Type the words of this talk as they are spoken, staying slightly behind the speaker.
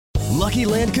Lucky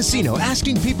Land Casino,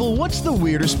 asking people, what's the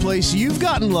weirdest place you've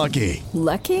gotten lucky?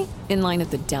 Lucky? In line at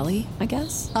the deli, I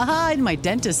guess? Aha, in my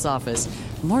dentist's office.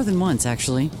 More than once,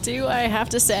 actually. Do I have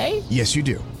to say? Yes, you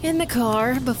do. In the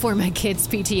car before my kids'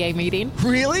 PTA meeting.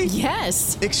 Really?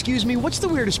 Yes. Excuse me, what's the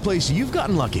weirdest place you've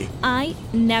gotten lucky? I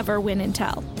never win and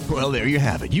tell. Well, there you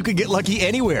have it. You can get lucky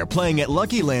anywhere, playing at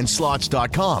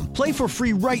LuckyLandSlots.com. Play for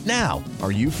free right now.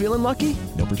 Are you feeling lucky?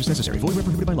 No purchase necessary. Void where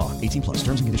prohibited by law. 18 plus.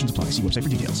 Terms and conditions apply. See website for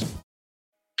details.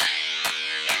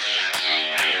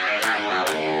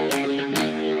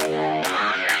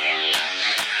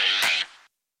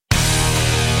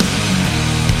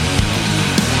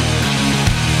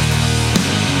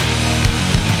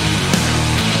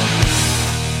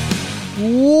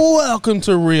 Welcome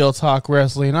to Real Talk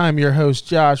Wrestling. I'm your host,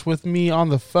 Josh. With me on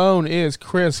the phone is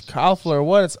Chris Koffler.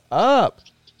 What's up?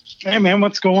 Hey, man,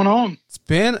 what's going on? It's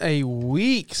been a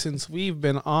week since we've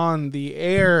been on the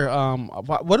air.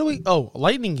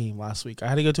 Lightning game last week. I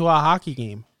had to go to a hockey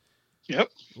game. Yep.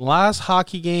 Last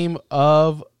hockey game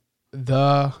of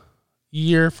the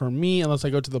year for me, unless I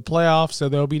go to the playoffs. So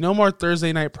there'll be no more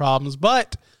Thursday night problems.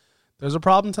 But there's a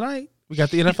problem tonight. We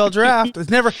got the NFL draft.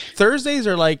 Thursdays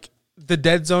are like the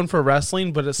dead zone for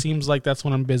wrestling, but it seems like that's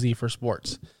when I'm busy for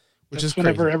sports, which is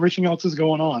whenever crazy. Everything else is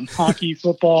going on. Hockey,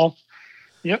 football.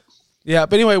 Yep. Yeah,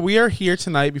 but anyway, we are here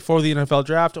tonight before the NFL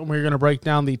draft, and we're going to break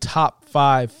down the top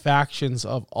 5 factions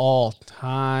of all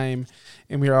time.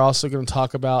 And we are also going to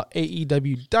talk about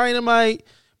AEW Dynamite.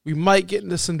 We might get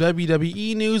into some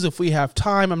WWE news if we have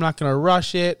time. I'm not going to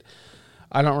rush it.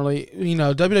 I don't really,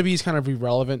 WWE is kind of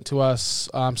irrelevant to us.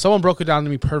 Someone broke it down to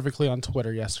me perfectly on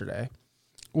Twitter yesterday.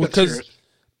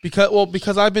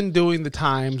 Because I've been doing the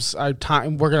times. We're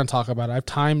going to talk about it. I've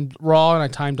timed Raw and I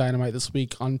timed Dynamite this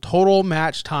week on total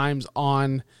match times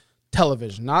on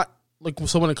television. Not like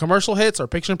so when a commercial hits or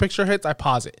picture-in-picture hits, I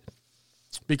pause it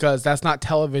because that's not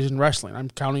television wrestling. I'm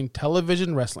counting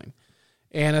television wrestling,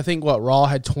 and I think Raw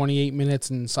had 28 minutes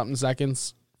and something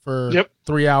seconds for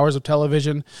 3 hours of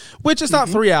television, which is not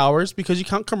 3 hours because you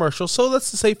count commercials. So let's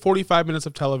just say 45 minutes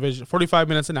of television, 45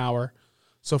 minutes an hour.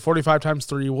 So 45 times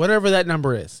 3, whatever that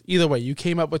number is. Either way, you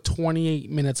came up with 28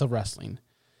 minutes of wrestling.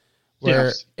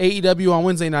 Where AEW on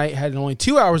Wednesday night had only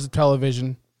 2 hours of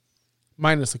television,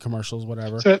 minus the commercials,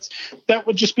 whatever. So that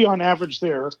would just be on average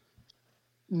there,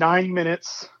 9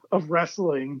 minutes of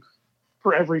wrestling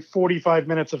for every 45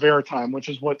 minutes of airtime, which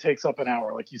is what takes up an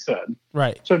hour, like you said.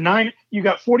 Right. So you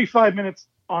got 45 minutes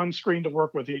on screen to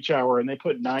work with each hour, and they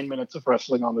put 9 minutes of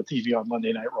wrestling on the TV on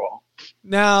Monday Night Raw.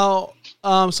 Now,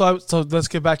 so let's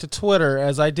get back to Twitter.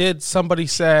 As I did, somebody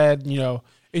said,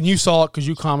 and you saw it because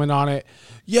you comment on it.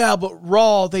 Yeah, but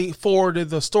Raw, they forwarded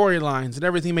the storylines and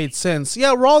everything made sense.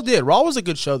 Yeah, Raw did. Raw was a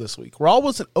good show this week. Raw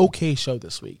was an okay show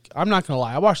this week. I'm not going to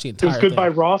lie. I watched the entire thing. It was good by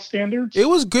Raw standards? It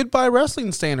was good by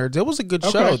wrestling standards. It was a good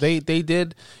show. They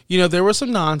did, there was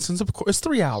some nonsense. Of course, it's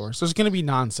 3 hours. There's going to be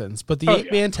nonsense. But the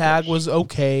 8-man tag was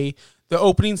okay. The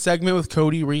opening segment with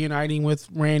Cody reuniting with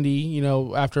Randy,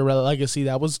 after Legacy,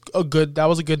 that was a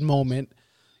good moment.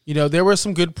 There were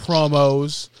some good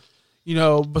promos.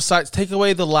 Besides, take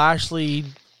away the Lashley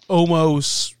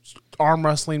Omos arm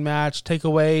wrestling match, take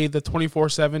away the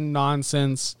 24/7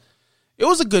 nonsense. It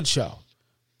was a good show,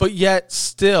 but yet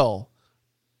still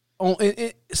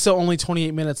only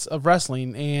 28 minutes of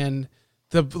wrestling. And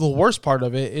the worst part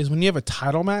of it is when you have a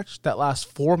title match that lasts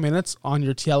 4 minutes on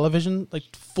your television, like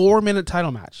 4-minute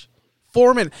title match,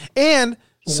 4 minutes, and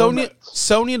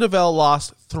Sonya Deville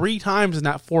lost 3 times in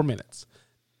that 4 minutes.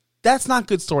 That's not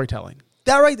good storytelling.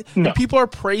 That right? No. People are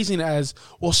praising it as,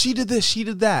 well, she did this, she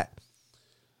did that.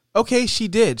 Okay, she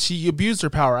did. She abused her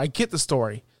power. I get the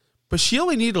story. But she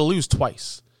only needed to lose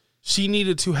twice. She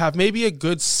needed to have maybe a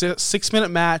good 6-minute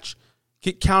match,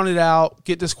 get counted out,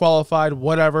 get disqualified,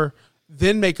 whatever,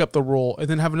 then make up the rule, and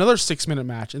then have another 6-minute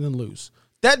match and then lose.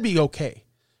 That'd be okay.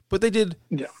 But they did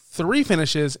 3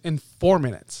 finishes in 4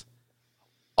 minutes.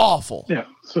 Awful. Yeah,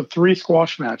 so 3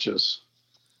 squash matches.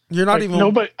 You're not even...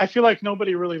 I feel like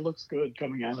nobody really looks good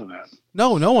coming out of that.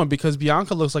 No one, because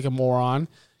Bianca looks like a moron,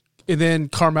 and then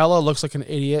Carmella looks like an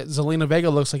idiot, Zelina Vega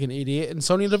looks like an idiot, and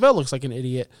Sonya Deville looks like an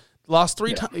idiot. Lost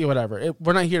 3 times, whatever.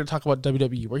 We're not here to talk about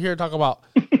WWE. We're here to talk about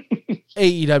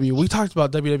AEW. We talked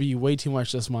about WWE way too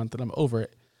much this month, and I'm over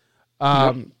it.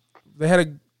 They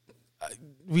had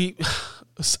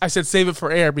I said save it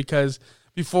for air because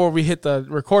before we hit the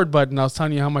record button, I was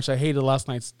telling you how much I hated last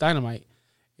night's Dynamite.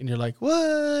 And you're like,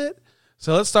 what?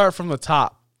 So let's start from the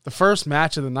top. The first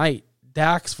match of the night,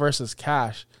 Dax versus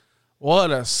Cash.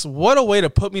 What a way to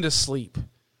put me to sleep.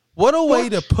 What a way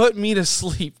to put me to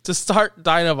sleep to start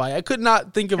Dynamite. I could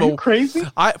not think of Are you crazy?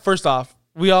 First off,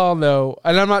 We all know,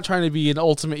 and I'm not trying to be an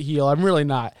ultimate heel. I'm really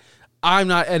not. I'm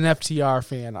not an FTR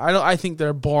fan. I think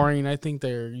they're boring. I think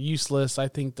they're useless. I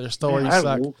think their stories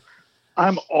suck.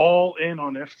 I'm all in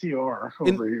on FTR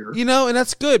over here. You know, and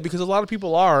that's good because a lot of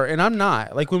people are, and I'm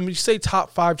not. Like when we say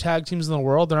top 5 tag teams in the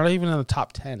world, they're not even in the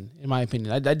top 10, in my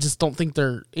opinion. I just don't think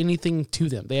they're anything to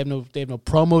them. They have no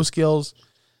promo skills.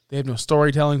 They have no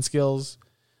storytelling skills.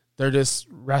 They're just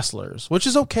wrestlers, which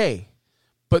is okay,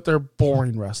 but they're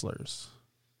boring wrestlers.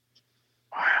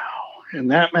 Wow. In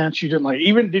that match, you didn't like.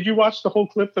 Did you watch the whole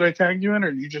clip that I tagged you in,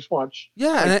 or did you just watch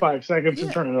 5 seconds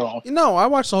and turn it off? No, I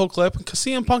watched the whole clip because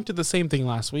CM Punk did the same thing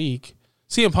last week.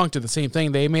 CM Punk did the same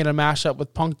thing. They made a mashup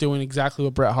with Punk doing exactly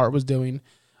what Bret Hart was doing.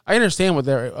 I understand what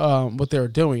they were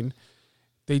doing.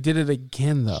 They did it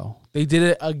again, though. They did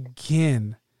it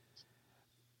again.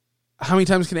 How many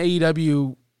times can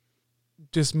AEW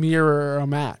just mirror a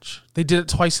match? They did it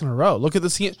twice in a row. Look at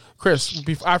the Chris,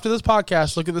 after this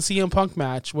podcast, look at the CM Punk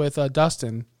match with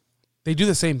Dustin. They do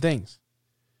the same things.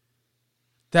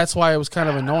 That's why it was kind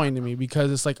of annoying to me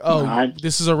because it's like,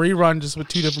 this is a rerun just with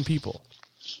 2 different people.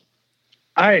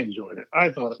 I enjoyed it. I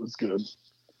thought it was good.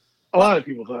 A lot of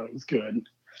people thought it was good.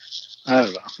 I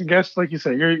don't know. I guess, like you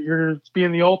say, you're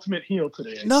being the ultimate heel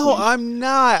today. No, I'm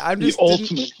not. I'm just the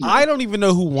ultimate heel. I don't even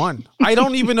know who won. I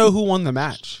don't even know who won the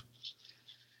match.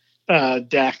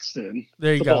 Daxton.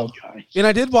 There you go. Guy. And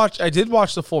I did watch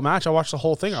the full match. I watched the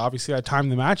whole thing. Obviously, I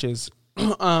timed the matches.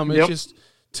 It's just,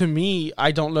 to me,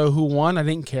 I don't know who won. I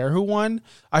didn't care who won.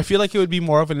 I feel like it would be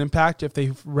more of an impact if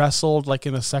they wrestled like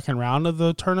in the second round of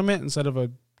the tournament instead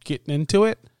of getting into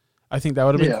it. I think that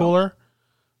would have been cooler.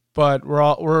 But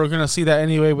we're going to see that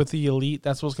anyway with the Elite.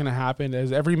 That's what's going to happen.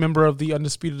 As every member of the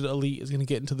Undisputed Elite is going to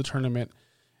get into the tournament.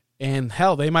 And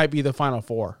hell, they might be the Final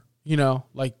 4. You know,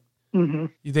 like,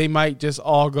 they might just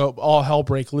all hell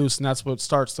break loose, and that's what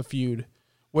starts the feud.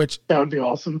 Which that would be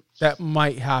awesome. That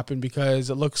might happen because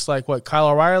it looks like Kyle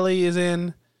O'Reilly is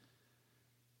in.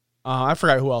 I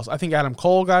forgot who else. I think Adam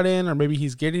Cole got in, or maybe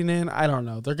he's getting in. I don't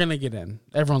know. They're gonna get in.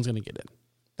 Everyone's gonna get in.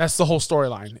 That's the whole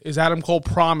storyline. Is Adam Cole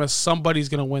promised somebody's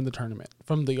gonna win the tournament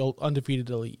from the Undefeated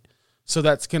Elite, so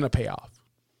that's gonna pay off.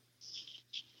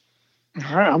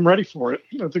 All right, I'm ready for it.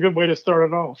 That's a good way to start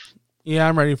it off. Yeah,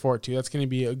 I'm ready for it too. That's going to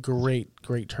be a great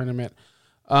tournament.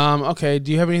 Okay,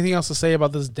 do you have anything else to say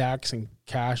about this Dax and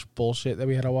Cash bullshit that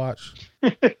we had to watch?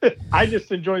 I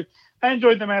enjoyed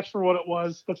the match for what it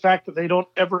was. The fact that they don't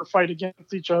ever fight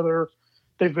against each other.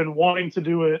 They've been wanting to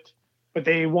do it, but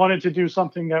they wanted to do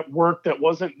something that worked that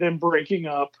wasn't them breaking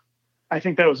up. I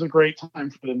think that was a great time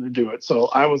for them to do it. So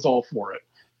I was all for it.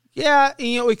 Yeah,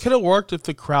 it could have worked if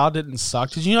the crowd didn't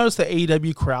suck. Did you notice the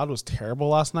AEW crowd was terrible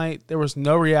last night? There was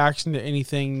no reaction to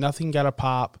anything. Nothing got a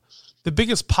pop. The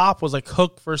biggest pop was like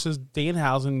Hook versus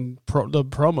Danhausen the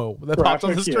promo that popped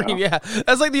on the screen. Yeah,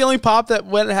 that's like the only pop that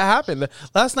happened.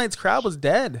 Last night's crowd was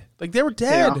dead. Like they were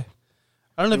dead. Yeah.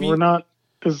 I don't know if we're not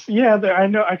because I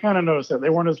know I kind of noticed that they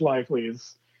weren't as lively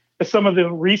as some of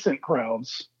the recent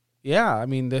crowds. Yeah, I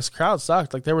mean, this crowd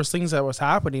sucked. Like, there was things that was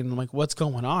happening, and I'm like, what's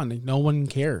going on? Like, no one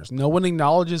cares. No one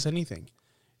acknowledges anything.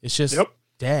 It's just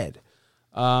dead.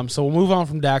 So we'll move on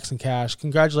from Dax and Cash.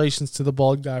 Congratulations to the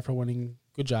bald guy for winning.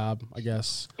 Good job, I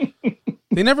guess.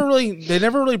 They never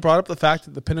really brought up the fact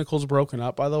that the Pinnacle's broken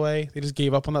up, by the way. They just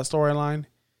gave up on that storyline.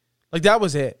 Like, that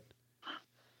was it.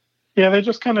 Yeah, they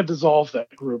just kind of dissolved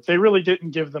that group. They really didn't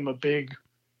give them a big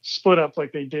split up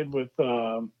like they did with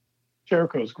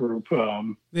Jericho's group,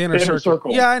 the Inner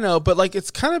Circle. Yeah, I know, but like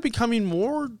it's kind of becoming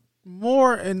more,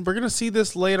 and we're gonna see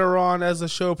this later on as the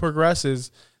show progresses.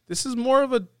 This is more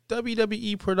of a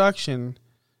WWE production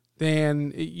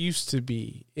than it used to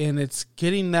be, and it's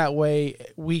getting that way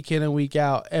week in and week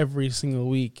out every single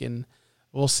week, and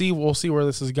we'll see where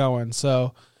this is going.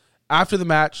 So after the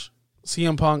match,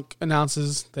 CM Punk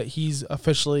announces that he's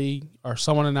officially, or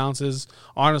someone announces.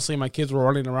 Honestly, my kids were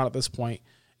running around at this point.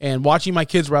 And watching my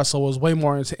kids wrestle was way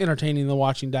more entertaining than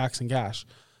watching Dax and Cash.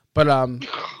 But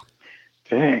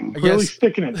dang, really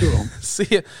sticking it to them.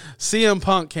 CM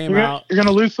Punk came out. You're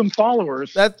gonna lose some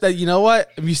followers. That you know what?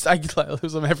 I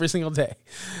lose them every single day,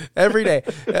 every day.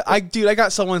 I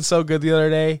got someone so good the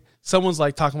other day. Someone's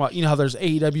like talking about how there's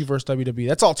AEW versus WWE.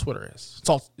 That's all Twitter is.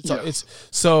 It's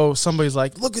so somebody's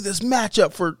like, look at this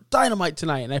matchup for Dynamite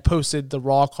tonight, and I posted the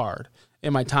Raw card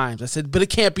in my times. I said, but it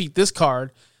can't beat this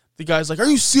card. The guy's like, are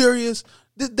you serious?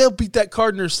 They'll beat that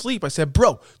card in their sleep. I said,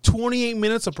 bro, 28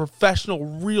 minutes of professional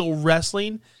real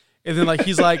wrestling. And then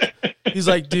he's like,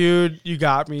 dude, you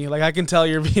got me. Like, I can tell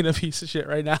you're being a piece of shit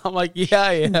right now. I'm like, yeah,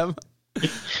 I am.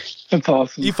 That's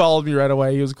awesome. He followed me right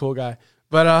away. He was a cool guy.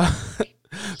 But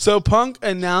so Punk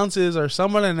announces, or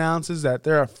someone announces, that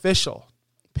their official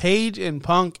Paige and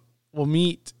Punk will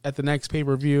meet at the next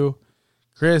pay-per-view.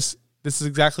 Chris, this is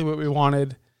exactly what we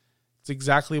wanted. It's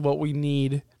exactly what we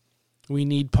need. We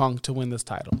need Punk to win this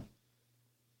title.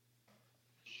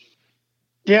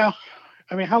 Yeah.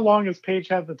 I mean, how long has Paige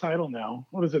had the title now?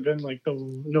 What has it been, like the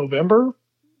November?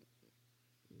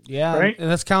 Yeah, right? And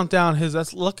let's count down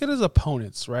let's look at his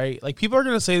opponents, right? Like, people are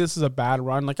going to say this is a bad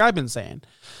run, like I've been saying.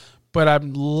 But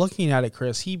I'm looking at it,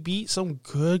 Chris. He beat some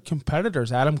good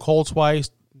competitors. Adam Cole twice,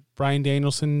 Bryan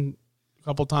Danielson a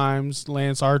couple times,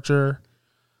 Lance Archer.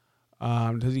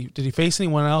 Did he face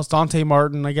anyone else? Dante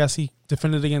Martin, I guess he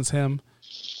defended against him.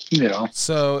 Yeah.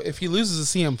 So if he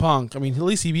loses to CM Punk, I mean, at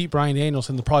least he beat Bryan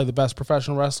Danielson, probably the best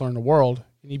professional wrestler in the world,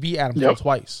 and he beat Adam Cole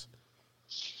twice.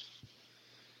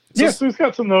 So he's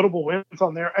got some notable wins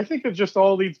on there. I think it just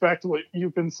all leads back to what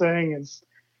you've been saying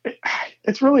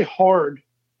it's really hard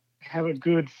to have a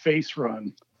good face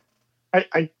run.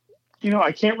 I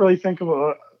can't really think of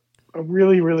a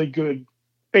really, really good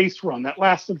face run that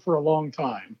lasted for a long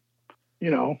time.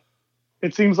 You know,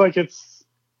 it seems like it's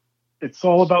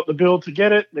all about the build to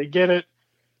get it. They get it.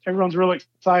 Everyone's really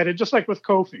excited, just like with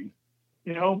Kofi.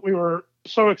 You know, we were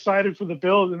so excited for the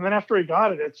build, and then after he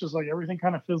got it, it's just like everything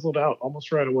kind of fizzled out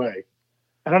almost right away.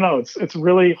 I don't know. It's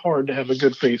really hard to have a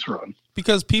good face run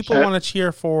because people want to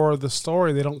cheer for the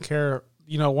story. They don't care.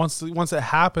 You know, once it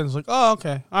happens, like, oh,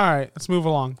 okay, all right, let's move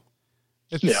along.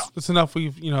 It's enough.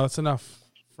 It's enough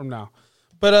from now.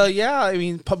 But I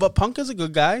mean, but Punk is a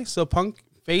good guy. So Punk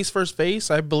face versus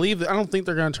face. I don't think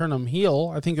they're going to turn him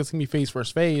heel. I think it's going to be face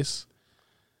versus face,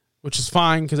 which is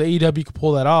fine because AEW could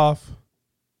pull that off.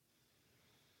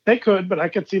 They could, but I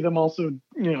could see them also,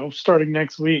 starting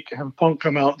next week, have Punk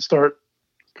come out and start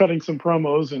cutting some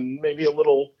promos and maybe a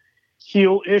little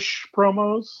heel-ish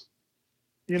promos,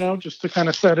 just to kind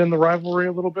of set in the rivalry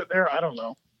a little bit there. I don't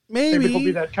know. Maybe it'll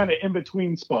be that kind of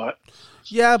in-between spot.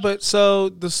 Yeah, but so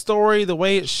the story, the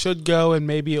way it should go, and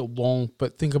maybe it won't,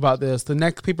 but think about this. The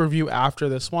next pay-per-view after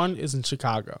this one is in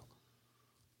Chicago.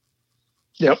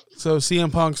 Yep. So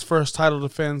CM Punk's first title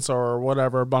defense or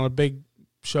whatever on a big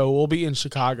show will be in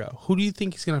Chicago. Who do you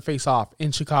think he's going to face off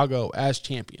in Chicago as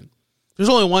champion? There's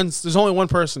only one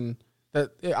person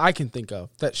that I can think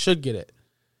of that should get it,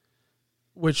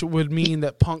 which would mean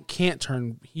that Punk can't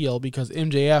turn heel because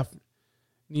MJF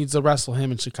needs to wrestle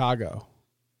him in Chicago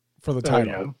for the title.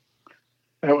 Yeah.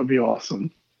 That would be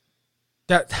awesome.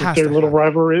 That has their to little happen.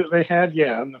 rivalry that they had,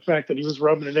 and the fact that he was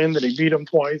rubbing it in, that he beat him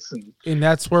twice, and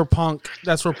that's where Punk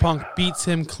beats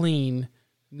him clean.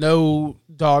 No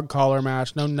dog collar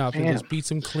match, no nothing. Man. Just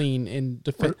beats him clean in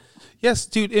defense. Yes,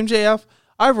 dude, MJF.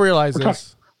 I've realized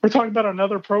this. We're talking about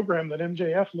another program that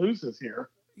MJF loses here.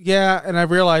 Yeah, and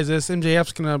I've realized this.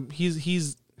 MJF's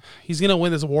he's gonna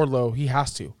win this Wardlow. He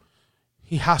has to.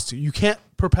 He has to. You can't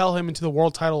propel him into the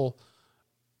world title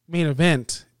main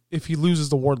event if he loses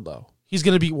the Wardlow. He's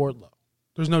gonna beat Wardlow.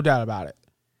 There's no doubt about it.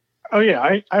 Oh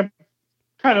yeah, I'm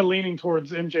kind of leaning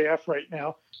towards MJF right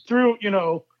now. Through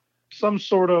some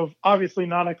sort of, obviously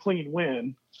not a clean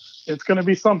win. It's going to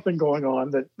be something going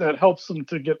on that helps him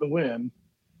to get the win.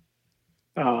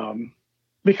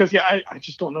 Because I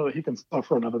just don't know that he can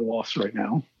suffer another loss right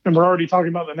now. And we're already talking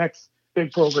about the next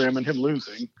big program and him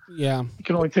losing. Yeah. He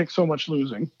can only take so much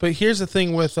losing. But here's the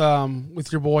thing with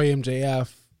your boy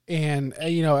MJF, and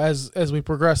as we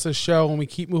progress this show and we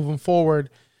keep moving forward,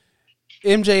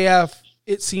 MJF,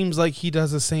 it seems like he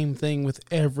does the same thing with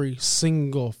every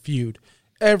single feud.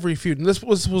 Every feud. And this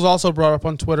was also brought up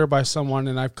on Twitter by someone,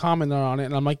 and I've commented on it,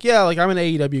 and I'm like, yeah, like I'm an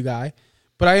AEW guy,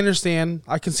 but I understand,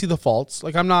 I can see the faults.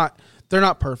 Like they're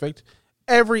not perfect.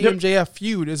 Every MJF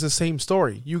feud is the same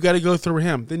story. You got to go through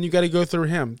him, then you got to go through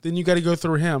him, then you got to go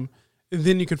through him, and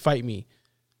then you can fight me.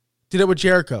 Did it with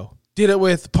Jericho. Did it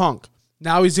with Punk.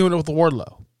 Now he's doing it with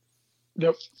Wardlow.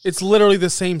 Yep. It's literally the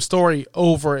same story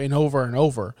over and over and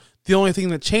over. The only thing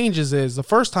that changes is the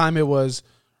first time it was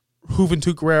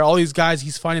Juventud Guerrero, all these guys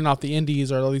he's finding off the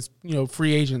indies or all these,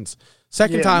 free agents.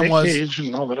 Second time Nick was Cage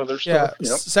and all that other stuff. Yeah.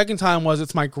 Yep. Second time was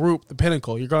it's my group, the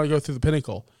Pinnacle. You're going to go through the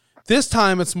Pinnacle. This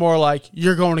time it's more like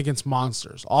you're going against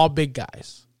monsters, all big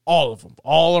guys, all of them,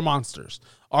 all are monsters.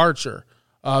 Archer,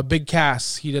 Big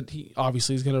Cass. He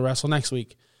obviously is going to wrestle next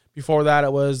week. Before that,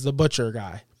 it was the Butcher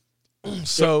guy.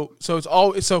 So it's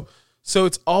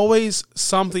always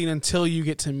something until you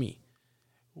get to me.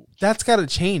 That's got to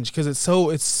change because it's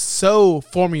so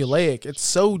formulaic. It's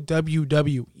so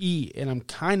WWE, and I'm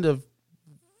kind of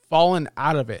falling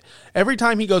out of it. Every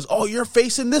time he goes, "Oh, you're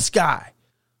facing this guy,"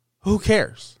 who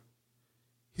cares?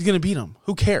 He's gonna beat him.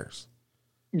 Who cares?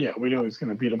 Yeah, we know he's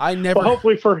gonna beat him. Well,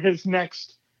 hopefully for his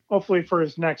next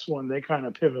one, they kind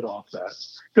of pivot off that,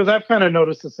 because I've kind of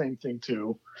noticed the same thing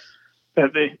too.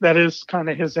 That is kind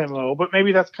of his MO, but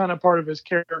maybe that's kind of part of his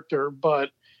character. But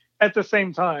at the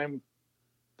same time,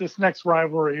 this next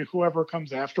rivalry, whoever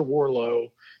comes after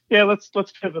Wardlow, let's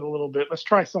pivot a little bit. Let's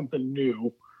try something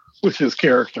new with his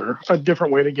character, a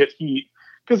different way to get heat,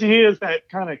 because he is that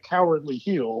kind of cowardly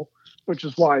heel, which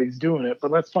is why he's doing it.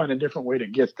 But let's find a different way to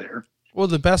get there. Well,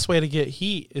 the best way to get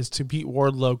heat is to beat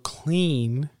Wardlow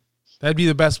clean. That'd be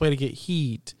the best way to get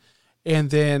heat.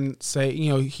 And then say,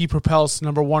 he propels to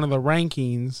number one of the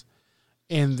rankings,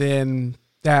 and then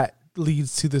that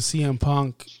leads to the CM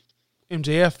Punk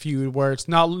MJF feud where it's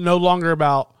no longer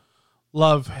about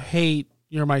love, hate,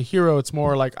 you're my hero. It's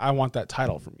more like, I want that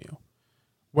title from you.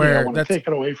 Where I want to take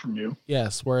it away from you.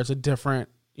 Yes, where it's a different,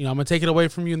 I'm going to take it away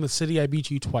from you in the city I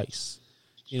beat you twice.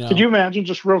 Could you imagine,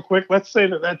 just real quick, let's say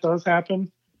that does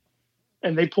happen,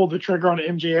 and they pulled the trigger on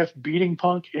MJF beating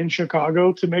Punk in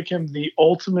Chicago to make him the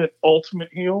ultimate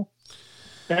heel?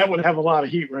 That would have a lot of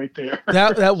heat right there.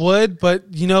 That would,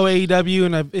 but AEW,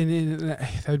 and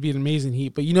that would be an amazing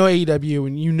heat. But AEW,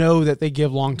 and that they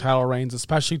give long title reigns,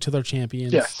 especially to their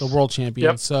champions, the world champions.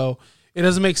 Yep. So it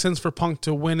doesn't make sense for Punk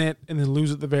to win it and then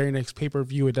lose it the very next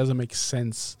pay-per-view. It doesn't make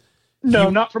sense. No,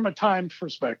 not from a time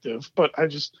perspective, but I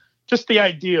just the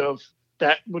idea of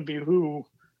that would be who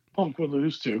Punk would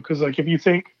lose to. Because if you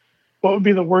think, what would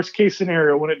be the worst case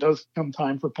scenario when it does come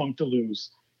time for Punk to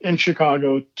lose in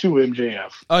Chicago to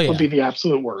MJF? Would be the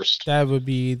absolute worst. That would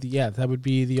be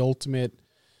the ultimate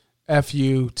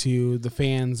FU to the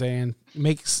fans and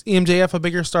makes MJF a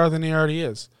bigger star than he already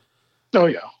is. Oh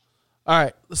yeah. All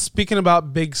right. Speaking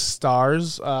about big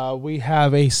stars, we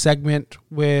have a segment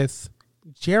with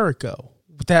Jericho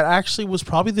that actually was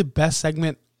probably the best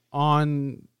segment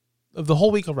of the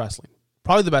whole week of wrestling.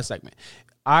 Probably the best segment.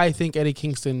 I think Eddie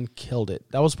Kingston killed it.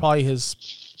 That was probably his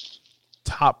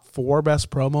top 4 best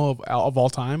promo of all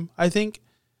time, I think,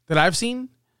 that I've seen.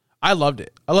 I loved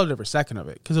it. I loved every second of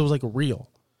it because it was real.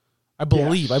 I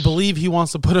believe he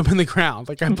wants to put him in the ground.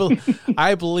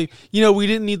 I believe, we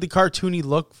didn't need the cartoony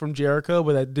look from Jericho,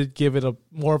 but that did give it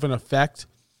more of an effect.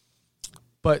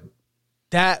 But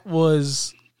that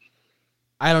was,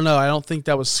 I don't know. I don't think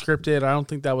that was scripted. I don't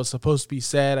think that was supposed to be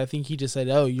said. I think he just said,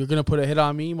 "Oh, you're going to put a hit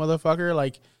on me,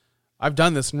 motherfucker? I've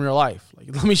done this in real life.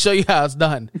 Let me show you how it's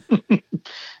done."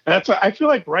 I feel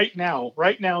like right now,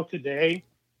 today,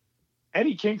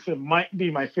 Eddie Kingston might be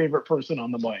my favorite person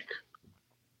on the mic.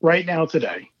 Right now,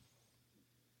 today.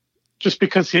 Just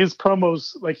because his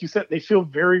promos, like you said, they feel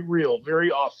very real,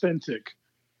 very authentic,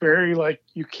 very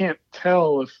you can't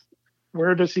tell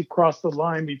where does he cross the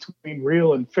line between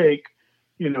real and fake,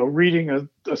 reading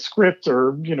a script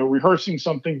or, rehearsing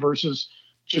something versus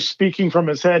just speaking from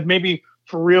his head, maybe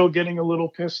for real getting a little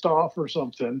pissed off or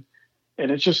something. And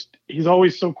it's just, he's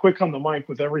always so quick on the mic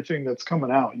with everything that's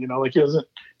coming out, he doesn't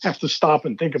have to stop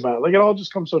and think about it. It all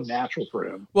just comes so natural for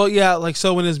him. Well, yeah,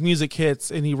 so when his music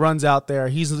hits and he runs out there,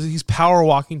 he's power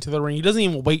walking to the ring. He doesn't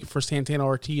even wait for Santana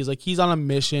Ortiz. He's on a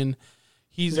mission.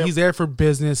 He's there for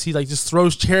business. He just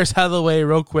throws chairs out of the way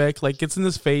real quick, gets in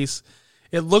his face.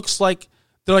 It looks like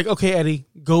they're okay, Eddie,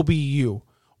 go be you.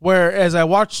 Whereas I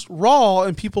watched Raw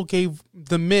and people gave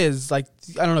The Miz, I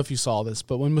don't know if you saw this,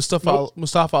 but when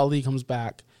Mustafa Ali comes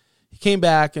back, he came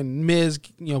back and Miz,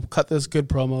 cut this good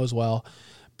promo as well.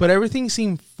 But everything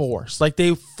seemed forced.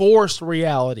 They forced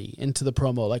reality into the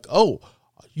promo. Oh,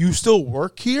 you still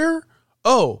work here?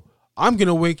 Oh, I'm going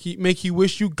to make you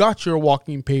wish you got your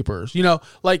walking papers.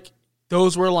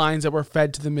 Those were lines that were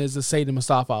fed to The Miz to say to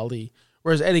Mustafa Ali.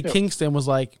 Whereas Eddie Kingston was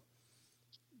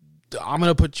I'm going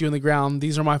to put you in the ground.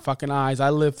 These are my fucking eyes. I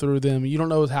lived through them. You don't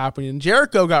know what's happening. And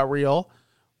Jericho got real,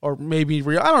 or maybe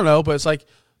real. I don't know, but it's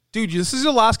dude, this is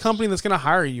the last company that's going to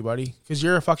hire you, buddy, because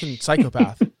you're a fucking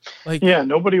psychopath.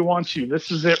 Nobody wants you.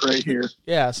 This is it right here.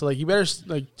 Yeah, so you better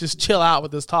just chill out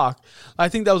with this talk. I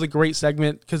think that was a great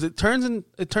segment because it turns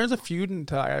a feud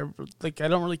into I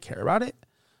don't really care about it.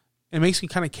 It makes me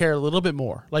kind of care a little bit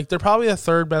more. They're probably the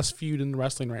 3rd best feud in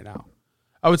wrestling right now.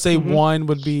 I would say one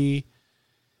would be.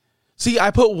 See,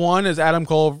 I put 1 as Adam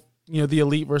Cole, the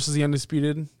Elite versus the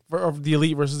Undisputed, or the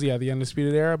Elite versus the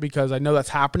Undisputed Era, because I know that's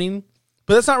happening.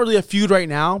 But that's not really a feud right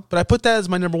now. But I put that as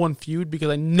my number 1 feud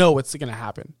because I know it's going to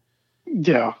happen.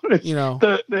 Yeah,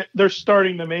 they're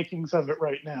starting the makings of it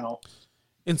right now.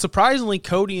 And surprisingly,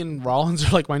 Cody and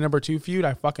Rollins are my number 2 feud.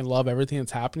 I fucking love everything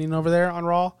that's happening over there on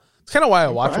Raw. It's kind of why I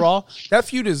watch Raw. That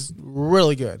feud is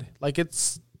really good.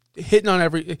 It's hitting on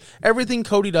everything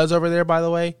Cody does over there. By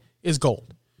the way, is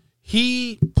gold.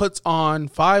 He puts on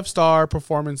 5-star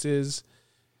performances.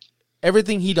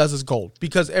 Everything he does is gold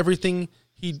because everything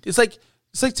it's like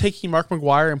taking Mark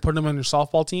McGuire and putting him on your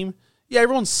softball team. Yeah,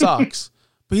 everyone sucks,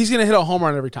 but he's going to hit a home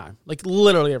run every time.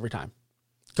 Literally every time.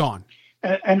 Gone.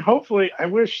 And hopefully, I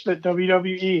wish that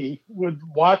WWE would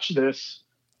watch this.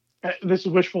 This is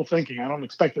wishful thinking. I don't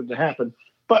expect it to happen.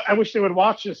 But I wish they would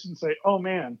watch this and say, oh,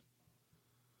 man,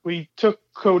 we took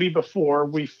Cody before.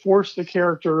 We forced the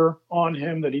character on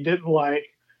him that he didn't like.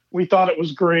 We thought it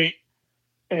was great.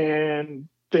 And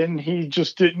then he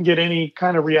just didn't get any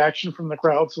kind of reaction from the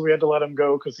crowd, so we had to let him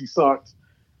go because he sucked.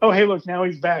 Oh, hey, look, now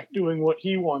he's back doing what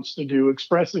he wants to do,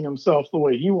 expressing himself the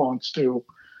way he wants to.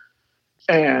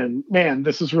 And, man,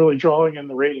 this is really drawing in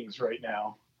the ratings right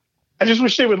now. I just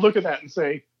wish they would look at that and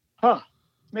say,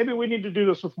 maybe we need to do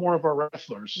this with more of our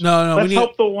wrestlers. No, let's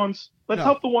help the ones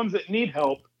that need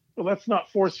help, but let's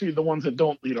not force feed the ones that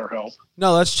don't need our help.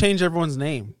 No, let's change everyone's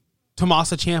name.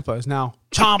 Tommaso Ciampa is now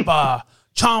Ciampa.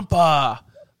 Ciampa.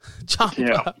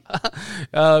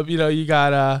 Yeah.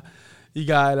 You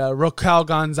got Raquel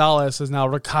Gonzalez is now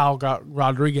Raquel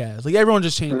Rodriguez. Like everyone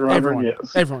just changed.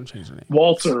 Everyone changed their name.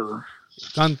 Walter.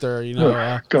 Gunther.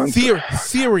 Gunther.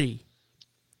 Theory.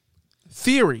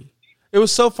 It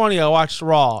was so funny. I watched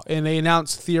Raw and they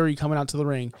announced Theory coming out to the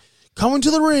ring. Coming to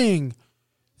the ring.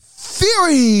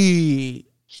 Theory.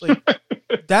 Like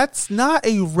that's not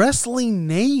a wrestling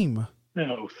name.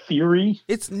 No, Theory.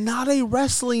 It's not a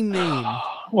wrestling name.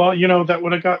 Well, that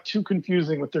would have got too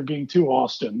confusing with there being two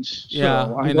Austins. So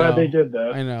Yeah, I'm glad they did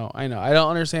that. I know. I don't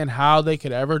understand how they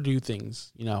could ever do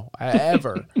things.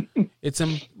 Ever. It's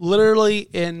literally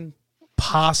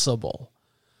impossible.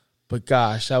 But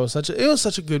gosh, it was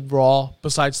such a good Raw.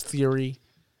 Besides Theory,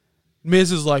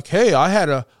 Miz is like, hey, I had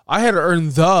to earn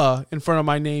the in front of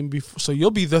my name before, so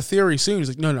you'll be the Theory soon. He's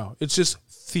like, no, it's just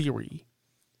Theory.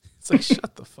 It's like,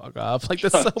 shut the fuck up. Like,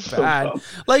 that's so bad.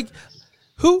 Like,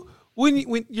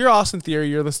 when you're Austin Theory,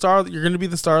 you're the star, you're going to be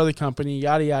the star of the company,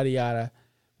 yada, yada, yada.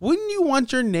 Wouldn't you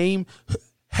want your name,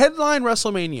 headline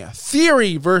WrestleMania,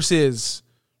 Theory versus,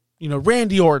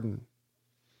 Randy Orton?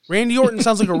 Randy Orton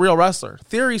sounds like a real wrestler.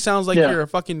 Theory sounds like you're a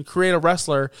fucking creative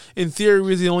wrestler. And Theory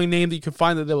was the only name that you could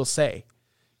find that they will say.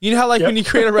 You know how when you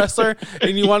create a wrestler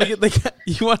and you want to get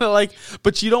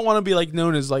but you don't want to be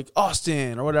known as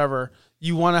Austin or whatever.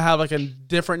 You want to have a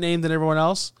different name than everyone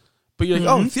else, but you're like,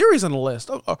 oh, Theory's on the list.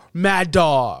 Oh, Mad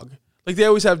Dog. They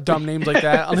always have dumb names like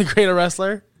that on the create a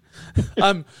wrestler.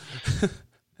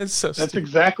 It's so that's stupid.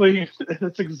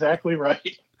 exactly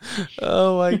right.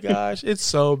 Oh my gosh, it's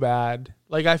so bad.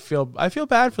 I feel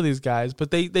bad for these guys, but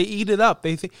they eat it up.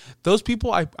 They think those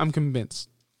people. I'm convinced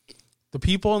the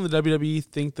people in the WWE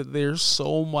think that they're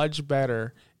so much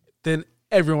better than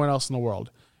everyone else in the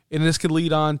world. And this could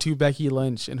lead on to Becky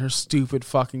Lynch and her stupid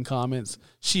fucking comments.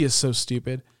 She is so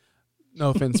stupid. No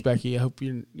offense, Becky. I hope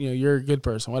you're a good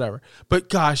person, whatever. But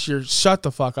gosh, shut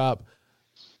the fuck up.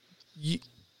 Did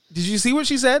you see what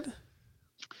she said?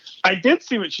 I did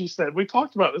see what she said. We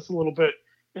talked about this a little bit.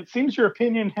 It seems your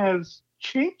opinion has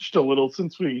changed a little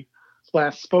since we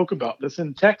last spoke about this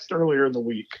in text earlier in the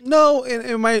week. No,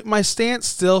 and my stance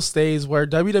still stays where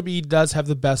WWE does have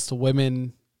the best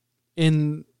women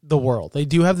in the world. They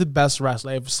do have the best wrestler.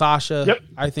 They have Sasha, yep.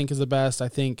 I think is the best. I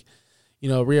think,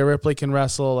 Rhea Ripley can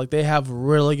wrestle. They have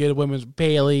really good women.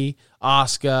 Bayley,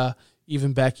 Asuka,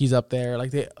 even Becky's up there.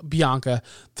 Bianca.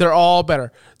 They're all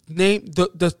better. Name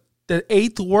the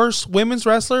 8th worst women's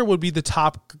wrestler would be the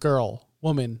top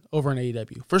woman over in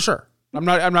AEW for sure. I'm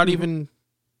not even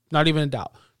in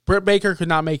doubt. Britt Baker could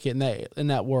not make it in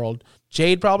that world.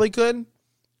 Jade probably could,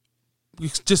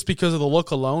 just because of the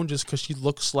look alone, just because she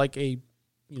looks like a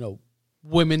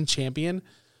women champion.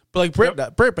 But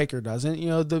Britt Baker doesn't.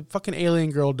 The fucking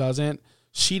alien girl doesn't.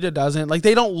 Sheeta doesn't.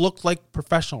 They don't look like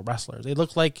professional wrestlers. They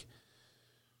look like,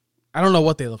 I don't know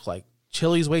what they look like.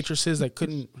 Chili's waitresses that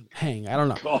couldn't hang. I don't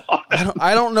know.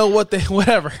 I don't know what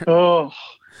whatever. Oh,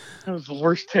 that was the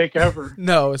worst take ever.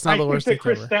 No, it's not the worst take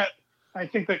ever. I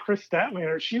think that Chris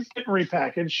Statlander, she's getting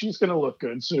repackaged. She's going to look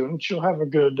good soon. She'll have a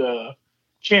good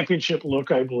championship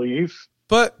look, I believe.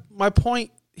 But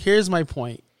here's my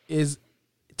point, is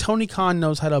Tony Khan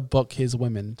knows how to book his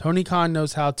women. Tony Khan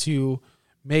knows how to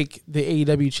make the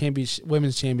AEW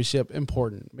Women's Championship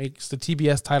important. Makes the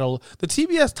TBS title. The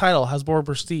TBS title has more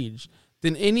prestige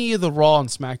than any of the Raw and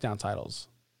SmackDown titles,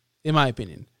 in my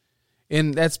opinion.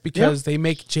 And that's because they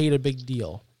make Jade a big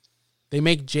deal. They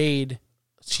make Jade,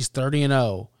 she's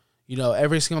 30-0.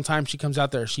 Every single time she comes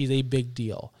out there, she's a big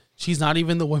deal. She's not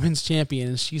even the women's champion,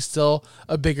 and she's still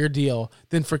a bigger deal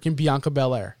than freaking Bianca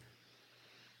Belair.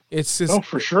 It's just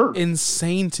for sure.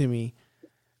 Insane to me.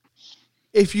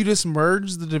 If you just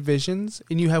merge the divisions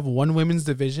and you have one women's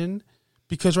division,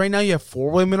 because right now you have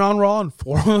 4 women on Raw and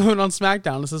 4 women on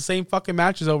SmackDown. It's the same fucking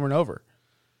matches over and over.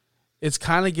 It's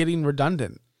kind of getting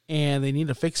redundant, and they need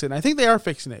to fix it. And I think they are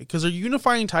fixing it because they're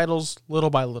unifying titles little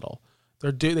by little.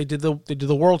 They did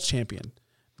the world's champion.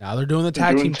 Now they're doing the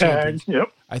tag team champions.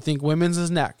 Yep. I think women's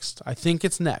is next. I think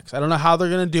it's next. I don't know how they're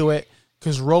going to do it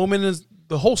because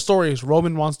the whole story is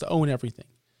Roman wants to own everything.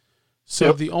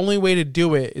 So the only way to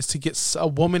do it is to get a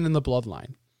woman in the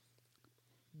bloodline.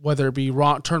 Whether it be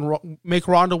make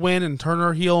Ronda win and turn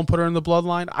her heel and put her in the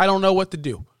bloodline. I don't know what to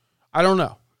do. I don't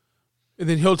know. And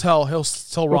then he'll tell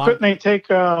Ronda. Couldn't they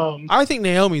take? I think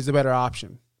Naomi's the better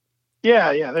option.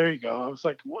 Yeah, there you go. I was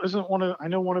like, I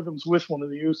know one of them's with one of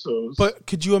the Usos. But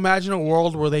could you imagine a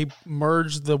world where they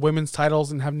merge the women's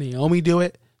titles and have Naomi do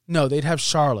it? No, they'd have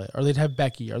Charlotte or they'd have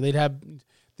Becky or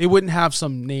they wouldn't have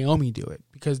some Naomi do it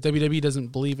because WWE doesn't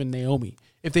believe in Naomi.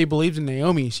 If they believed in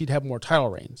Naomi, she'd have more title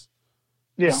reigns.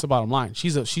 Yeah. That's the bottom line.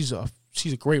 She's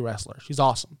a great wrestler. She's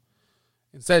awesome.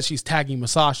 Instead, she's tagging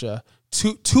Masasha.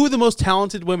 Two of the most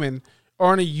talented women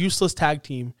are on a useless tag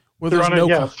team where They're there's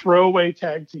on a throwaway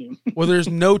tag team. where there's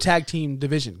no tag team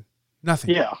division.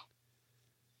 Nothing. Yeah.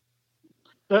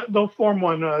 They'll form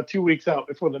one 2 weeks out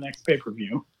before the next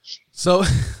pay-per-view. So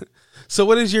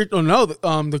what is your? Oh no,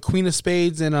 the Queen of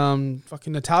Spades and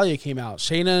fucking Natalya came out.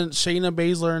 Shayna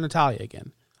Baszler and Natalya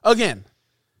again.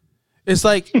 It's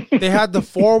like they had the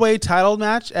 4-way title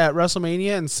match at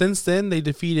WrestleMania, and since then they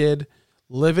defeated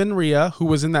Liv and Rhea, who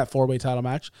was in that 4-way title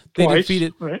match. They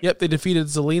defeated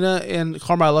Zelina and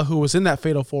Carmella, who was in that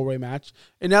fatal 4-way match,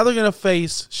 and now they're gonna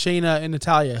face Shayna and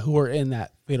Natalya, who were in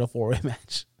that fatal 4-way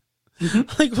match.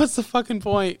 Like, what's the fucking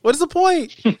point? What is the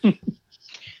point?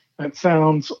 That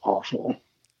sounds awful.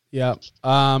 Yeah.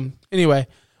 Anyway,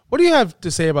 what do you have to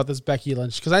say about this Becky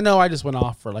Lynch? Because I know I just went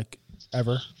off for like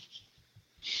ever.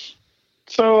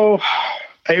 So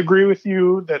I agree with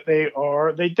you that they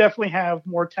definitely have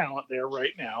more talent there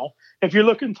right now. If you're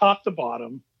looking top to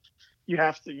bottom, you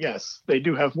have to, yes, they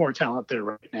do have more talent there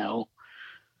right now.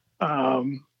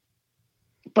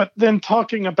 But then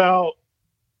talking about,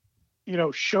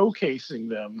 showcasing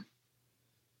them,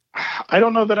 I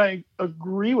don't know that I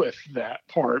agree with that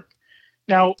part.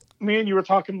 Now, me and you were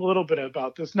talking a little bit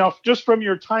about this. Now, just from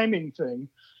your timing thing,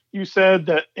 you said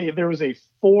that there was a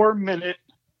 4-minute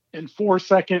and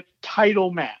 4-second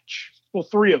title match. Well,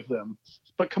 3 of them,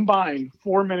 but combined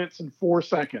 4 minutes and 4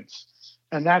 seconds.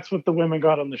 And that's what the women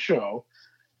got on the show.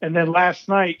 And then last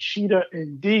night, Sheeta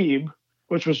and Deeb,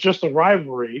 which was just a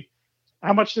rivalry.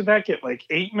 How much did that get? Like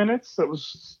 8 minutes? That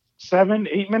was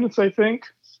 7-8 minutes, I think.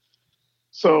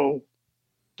 So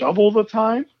double the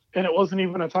time, and it wasn't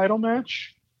even a title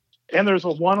match. And there's a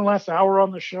 1 less hour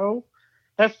on the show.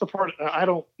 That's the part I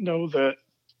don't know that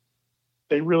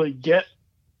they really get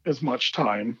as much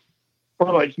time,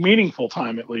 or like meaningful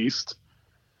time at least.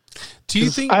 Do you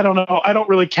think? I don't know. I don't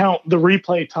really count the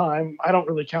replay time. I don't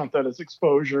really count that as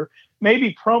exposure.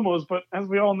 Maybe promos, but as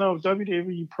we all know,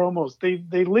 WWE promos,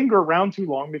 they linger around too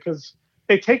long because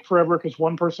they take forever because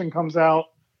one person comes out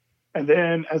and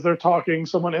then as they're talking,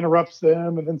 someone interrupts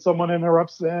them and then someone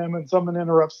interrupts them and someone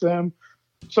interrupts them.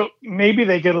 So maybe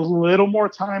they get a little more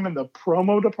time in the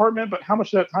promo department, but how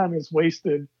much of that time is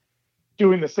wasted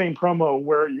doing the same promo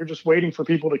where you're just waiting for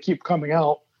people to keep coming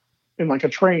out in like a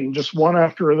train, just one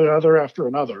after the other after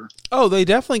another. Oh, they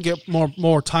definitely get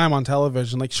more time on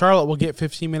television. Like Charlotte will get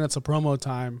 15 minutes of promo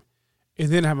time and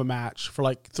then have a match for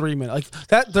like 3 minutes. Like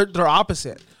that, they're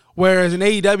opposite. Whereas in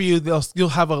AEW, you'll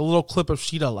have a little clip of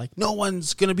Sheeta like, no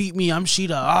one's going to beat me. I'm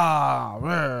Sheeta.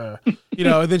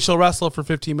 And then she'll wrestle for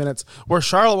 15 minutes. Where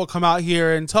Charlotte will come out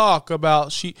here and talk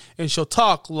about and she'll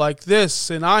talk like this,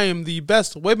 and I am the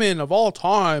best women of all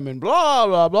time, and blah,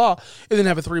 blah, blah, and then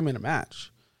have a 3-minute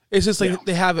match. It's just like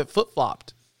they have it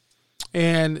flip-flopped.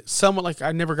 And someone, like,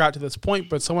 I never got to this point,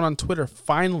 but someone on Twitter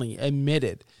finally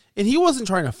admitted, and he wasn't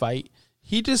trying to fight.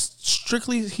 He just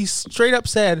he straight up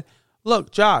said,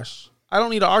 look, Josh, I don't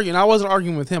need to argue. And I wasn't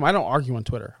arguing with him. I don't argue on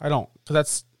Twitter. I don't,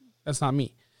 because that's not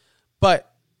me.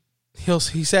 But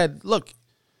he said, look,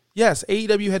 yes,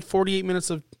 AEW had 48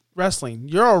 minutes of wrestling.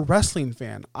 You're a wrestling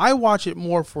fan. I watch it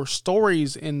more for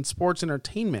stories and sports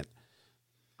entertainment.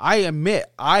 I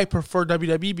admit I prefer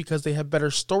WWE because they have better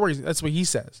stories. That's what he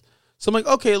says. So I'm like,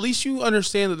 okay, at least you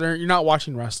understand that you're not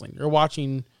watching wrestling. You're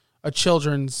watching a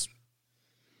children's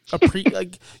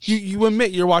like you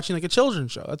admit you're watching like a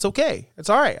children's show. That's okay. It's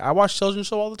all right. I watch children's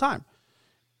show all the time,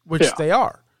 which they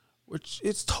are, which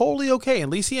it's totally okay. At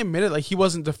least he admitted, like, he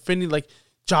wasn't defending like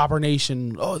Jobber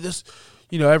Nation. Oh, this,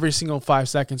 every single 5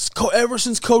 seconds. Ever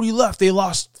since Cody left, they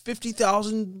lost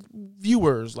 50,000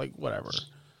 viewers. Like whatever,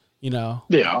 Yeah.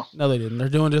 No, they didn't. They're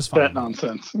doing just fine. That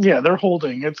nonsense. Yeah, they're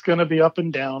holding. It's going to be up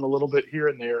and down a little bit here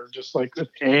and there, just like with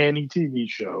any TV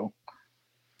show.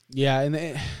 Yeah,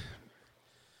 and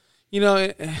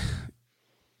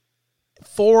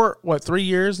 3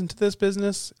 years into this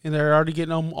business, and they're already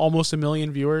getting almost 1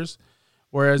 million viewers.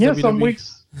 Whereas some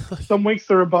weeks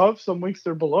they're above, some weeks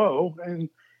they're below, and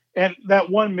that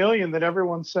 1 million that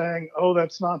everyone's saying, oh,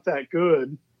 that's not that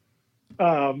good,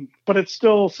 but it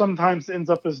still sometimes ends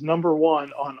up as number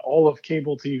one on all of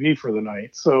cable TV for the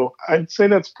night. So I'd say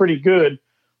that's pretty good.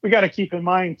 We got to keep in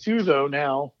mind too, though,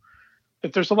 now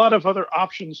that there's a lot of other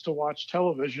options to watch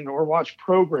television or watch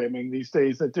programming these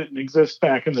days that didn't exist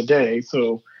back in the day.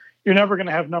 So you're never going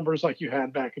to have numbers like you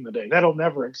had back in the day. That'll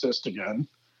never exist again.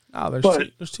 No,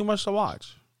 there's too much to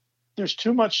watch. There's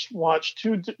too much to watch,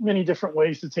 too many different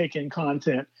ways to take in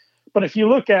content. But if you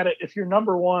look at it, if you're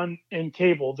number one in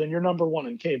cable, then you're number one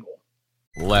in cable.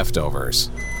 Leftovers.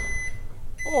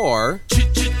 Or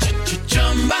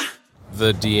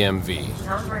the DMV.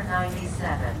 Number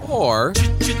 97. Or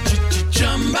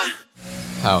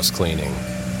house cleaning.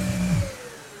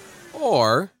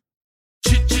 Or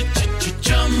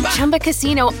Chumba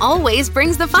Casino always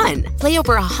brings the fun. Play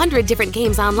over 100 different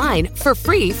games online for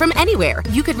free from anywhere.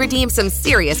 You could redeem some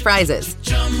serious prizes.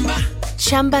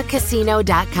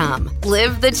 ChumbaCasino.com.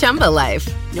 Live the Chumba life.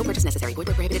 No purchase necessary. Void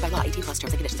where prohibited by law. 18+ terms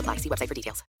and conditions apply. See website for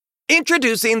details.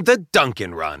 Introducing the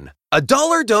Dunkin' Run.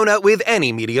 $1 donut with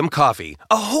any medium coffee.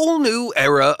 A whole new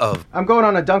era of... I'm going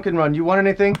on a Dunkin' Run. You want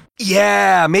anything?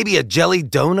 Yeah, maybe a jelly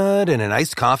donut and an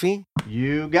iced coffee?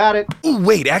 You got it. Ooh,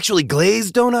 wait, actually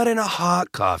glazed donut and a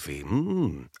hot coffee.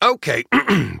 Okay,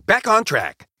 back on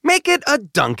track. Make it a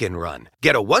Dunkin' Run.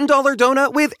 Get a $1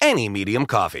 donut with any medium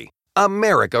coffee.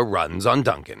 America runs on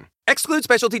Dunkin'. Exclude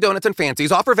specialty donuts and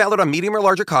fancies. Offer valid on medium or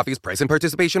larger coffees. Price and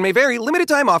participation may vary. Limited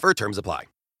time offer. Terms apply.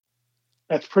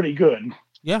 That's pretty good.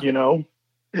 Yeah. You know,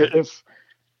 if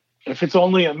it's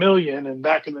only 1 million, and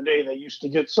back in the day they used to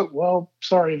get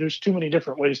there's too many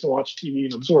different ways to watch TV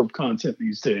and absorb content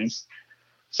these days.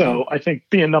 So I think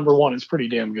being number one is pretty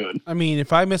damn good. I mean,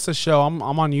 if I miss a show, I'm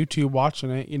on YouTube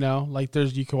watching it, you know, like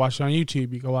you can watch it on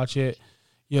YouTube. You can watch it,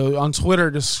 you know, on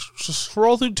Twitter, just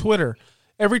scroll through Twitter.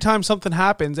 Every time something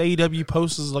happens, AEW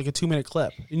posts like a 2-minute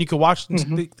clip, and you can watch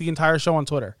the entire show on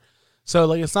Twitter. So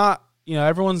like, it's not, you know,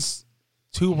 everyone's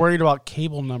too worried about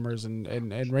cable numbers and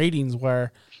ratings,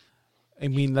 where, I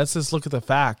mean, let's just look at the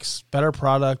facts. Better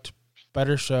product,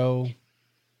 better show.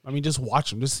 I mean, just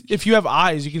watch them. Just, if you have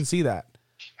eyes, you can see that.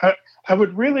 I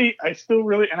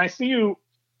see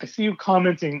you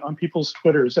commenting on people's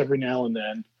Twitters every now and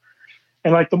then.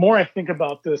 And like, the more I think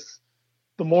about this,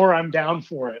 the more I'm down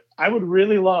for it. I would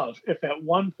really love if at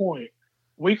one point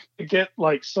we could get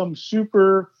like some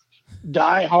super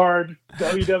diehard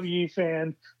WWE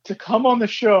fan to come on the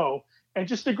show and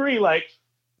just agree, like,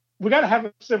 we got to have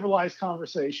a civilized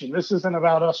conversation. This isn't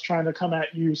about us trying to come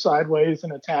at you sideways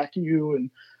and attack you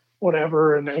and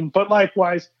whatever. But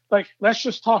likewise, like, let's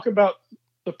just talk about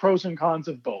the pros and cons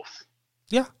of both.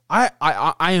 Yeah,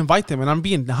 I invite them, and I'm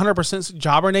being 100%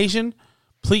 Jobber Nation.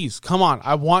 Please, come on.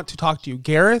 I want to talk to you.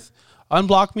 Gareth,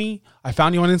 unblock me. I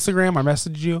found you on Instagram. I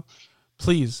messaged you.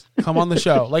 Please, come on the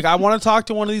show. Like, I want to talk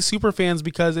to one of these super fans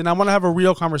and I want to have a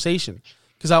real conversation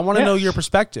because I want to know your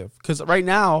perspective. Because right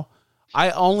now,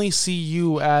 I only see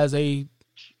you as a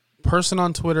person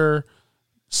on Twitter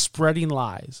spreading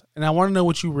lies, and I want to know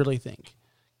what you really think.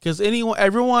 Because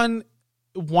everyone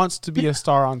wants to be a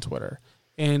star on Twitter.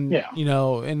 And, you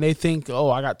know, and they think,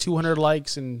 oh, I got 200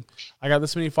 likes and I got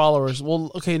this many followers.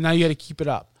 Well, okay, now you got to keep it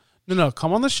up. No,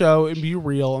 come on the show and be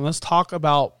real, and let's talk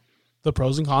about the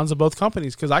pros and cons of both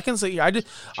companies. Because I can say,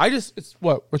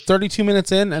 we're 32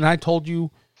 minutes in, and I told you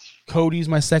Cody's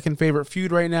my second favorite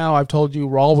feud right now. I've told you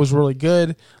Raw was really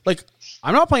good. Like,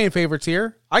 I'm not playing favorites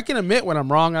here. I can admit when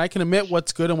I'm wrong, and I can admit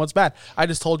what's good and what's bad. I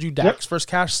just told you Dax versus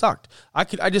Cash sucked.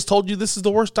 I just told you this is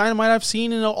the worst Dynamite I've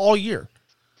seen in all year.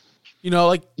 You know,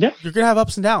 like, you're going to have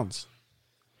ups and downs.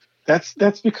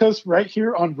 That's because right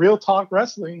here on Real Talk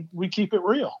Wrestling, we keep it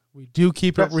real. We do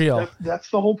keep it real.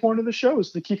 That's the whole point of the show, is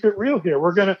to keep it real here.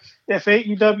 If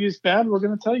AEW is bad, we're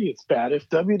going to tell you it's bad. If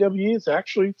WWE is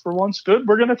actually, for once, good,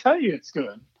 we're going to tell you it's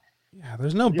good. Yeah,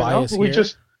 there's no bias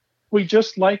here. We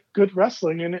just like good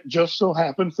wrestling, and it just so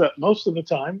happens that most of the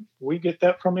time we get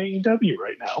that from AEW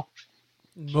right now.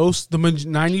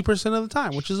 90% of the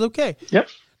time, which is okay. Yep.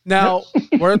 Now,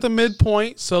 we're at the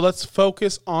midpoint, so let's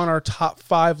focus on our top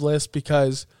 5 list,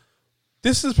 because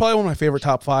this is probably one of my favorite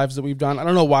top 5s that we've done. I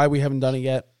don't know why we haven't done it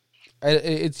yet.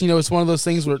 It's, you know, it's one of those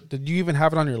things where, did you even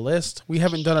have it on your list? We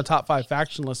haven't done a top 5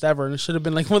 faction list ever, and it should have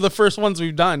been like one of the first ones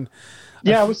we've done.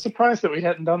 Yeah, I was surprised that we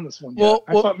hadn't done this one yet.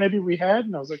 I thought maybe we had,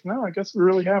 and I was like, no, I guess we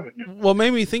really haven't yet. What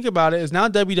made me think about it is now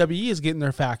WWE is getting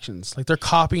their factions. Like, they're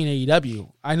copying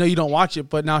AEW. I know you don't watch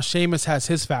it, but now Sheamus has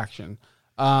his faction.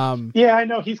 Yeah, I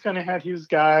know he's kind of had his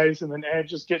guys, and then Edge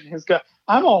just getting his guy.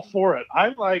 I'm all for it. I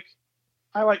like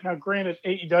now. Granted,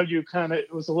 AEW kind of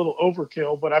was a little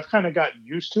overkill, but I've kind of gotten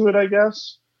used to it, I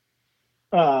guess.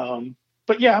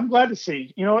 But yeah, I'm glad to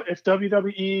see. You know, if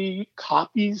WWE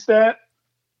copies that,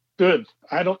 good.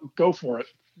 I don't go for it.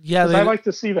 Yeah, I like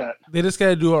to see that. They just got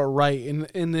to do it right,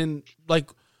 and then like,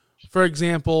 for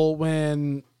example,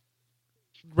 when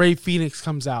Ray Phoenix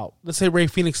comes out, let's say Ray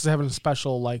Phoenix is having a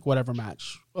special like whatever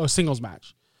match or singles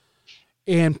match,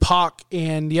 and Pac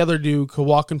and the other dude could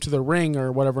walk into the ring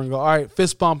or whatever and go, all right,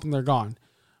 fist bump, and they're gone.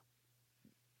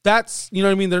 That's, you know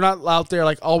what I mean? They're not out there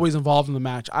like always involved in the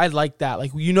match. I like that.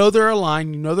 Like, you know, they're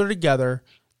aligned, you know, they're together.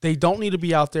 They don't need to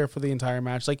be out there for the entire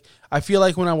match. Like, I feel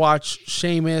like when I watch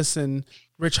Sheamus and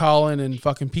Rich Holland and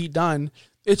fucking Pete Dunne,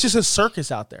 it's just a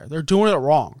circus out there. They're doing it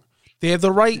wrong. They have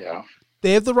the right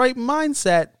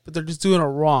mindset, but they're just doing it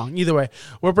wrong. Either way,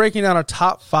 we're breaking down our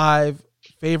top 5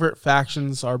 favorite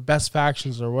factions, our best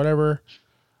factions or whatever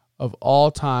of all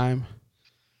time.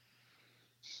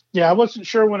 Yeah, I wasn't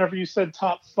sure whenever you said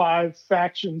top 5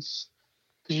 factions,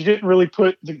 because you didn't really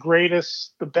put the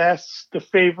greatest, the best, the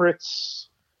favorites.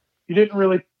 You didn't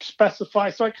really specify.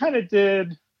 So I kind of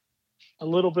did a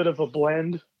little bit of a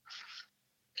blend.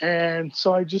 And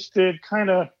so I just did kind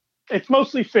of, it's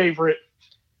mostly favorite,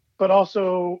 but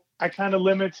also I kind of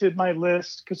limited my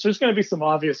list because there's going to be some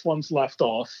obvious ones left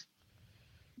off.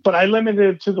 But I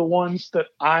limited to the ones that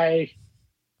I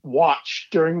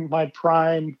watched during my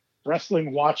prime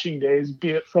wrestling watching days,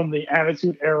 be it from the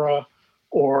Attitude Era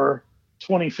or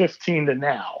 2015 to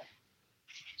now.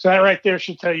 So that right there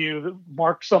should tell you,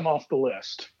 mark some off the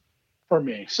list for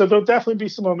me. So there'll definitely be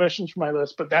some omissions from my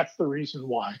list, but that's the reason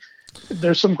why.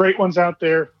 There's some great ones out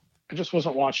there. I just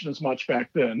wasn't watching as much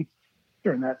back then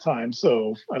during that time,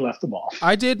 so I left them off.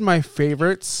 I did my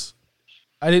favorites.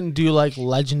 I didn't do like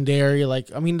legendary, like,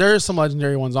 I mean, there are some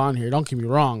legendary ones on here. Don't get me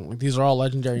wrong. Like, these are all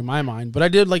legendary in my mind, but I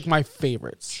did like my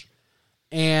favorites.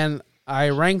 And I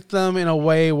ranked them in a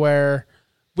way where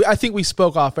I think we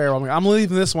spoke off air. I'm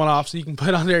leaving this one off so you can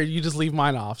put on there. You just leave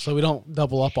mine off so we don't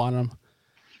double up on them.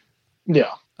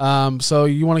 Yeah. So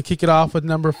you want to kick it off with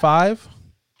number 5?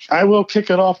 I will kick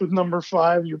it off with number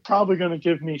 5. You're probably going to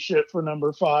give me shit for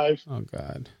number 5. Oh,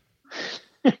 God.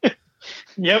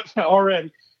 Yep,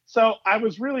 already. So I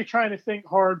was really trying to think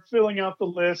hard, filling out the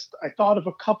list. I thought of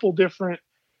a couple different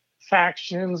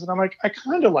factions, and I'm like, I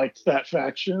kind of liked that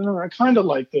faction, or I kind of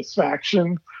like this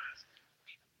faction,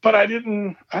 but I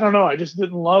don't know, I just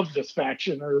didn't love this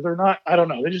faction, or they're not, I don't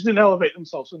know, they just didn't elevate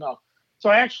themselves enough. So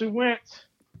I actually went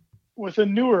with a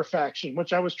newer faction,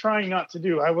 which I was trying not to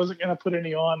do. I wasn't going to put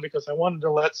any on because I wanted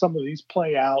to let some of these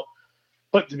play out.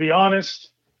 But to be honest,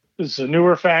 this is a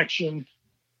newer faction,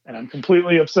 and I'm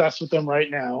completely obsessed with them right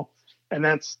now, and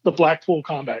that's the Blackpool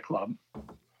Combat Club.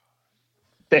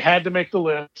 They had to make the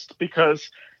list because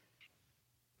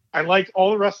I like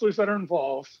all the wrestlers that are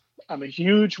involved. I'm a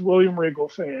huge William Regal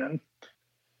fan.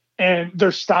 And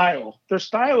their style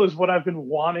is what I've been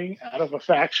wanting out of a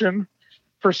faction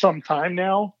for some time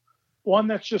now. One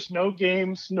that's just no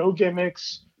games, no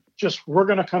gimmicks. Just, we're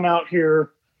going to come out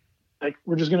here, like,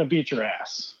 we're just going to beat your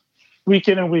ass week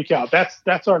in and week out.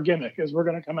 That's our gimmick, is we're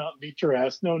going to come out and beat your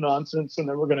ass, no nonsense, and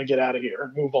then we're going to get out of here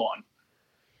and move on.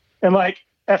 And like,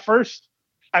 at first,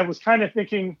 I was kind of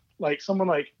thinking like someone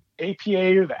like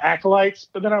APA or the Acolytes,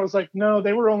 but then I was like, no,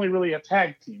 they were only really a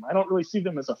tag team. I don't really see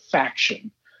them as a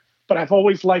faction, but I've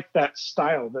always liked that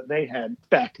style that they had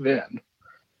back then.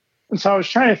 And so I was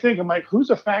trying to think, I'm like, who's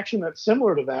a faction that's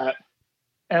similar to that?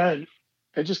 And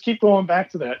I just keep going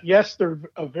back to that. Yes, they're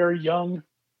a very young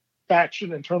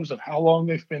faction in terms of how long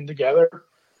they've been together.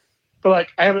 But like,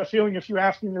 I have a feeling if you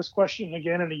ask me this question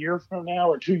again in a year from now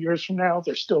or 2 years from now,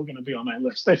 they're still going to be on my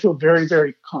list. I feel very,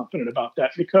 very confident about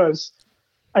that because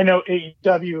I know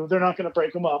AEW, they're not going to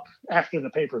break them up after the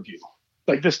pay-per-view.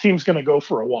 Like, this team's going to go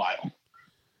for a while.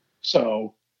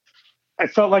 So I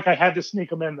felt like I had to sneak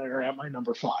them in there at my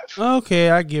number 5. Okay,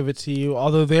 I give it to you.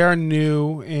 Although they are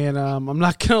new, and I'm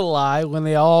not going to lie, when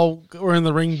they all were in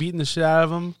the ring beating the shit out of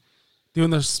them, doing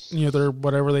this, their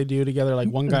whatever they do together. Like,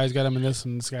 one guy's got him in this,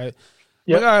 and this guy.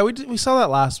 Yeah. Like, all right, we saw that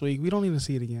last week. We don't need to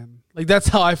see it again. Like, that's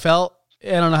how I felt.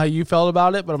 I don't know how you felt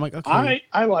about it, but I'm like, okay.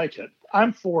 I like it.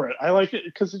 I'm for it. I like it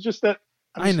because it's just that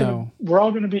I know we're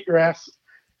all going to beat your ass,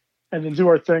 and then do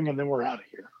our thing, and then we're out of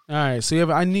here. All right.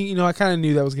 So I kind of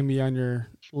knew that was going to be on your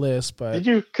list, but did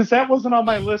you? Because that wasn't on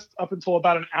my list up until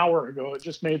about an hour ago. It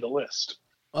just made the list,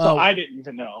 so I didn't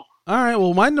even know. All right.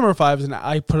 Well, my number 5 is, and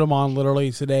I put them on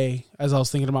literally today as I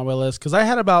was thinking about my list because I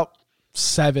had about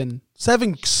seven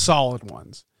solid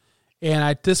ones,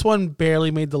 and this one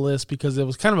barely made the list because it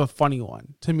was kind of a funny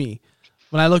one to me.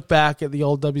 when I look back at the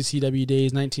old WCW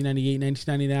days, 1998,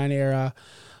 1999 era,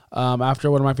 after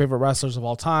one of my favorite wrestlers of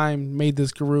all time made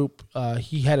this group,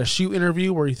 he had a shoot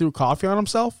interview where he threw coffee on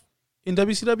himself in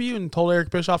WCW and told Eric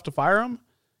Bischoff to fire him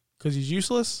because he's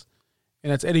useless.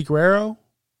 And that's Eddie Guerrero,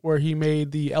 where he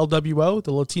made the LWO,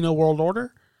 the Latino World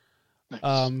Order. Nice.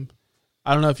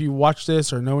 I don't know if you watched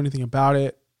this or know anything about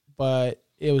it, but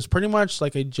it was pretty much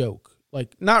like a joke.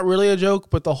 Like, not really a joke,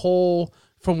 but the whole,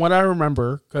 from what I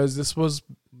remember, because this was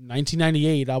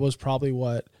 1998, I was probably,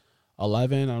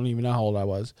 11? I don't even know how old I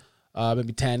was.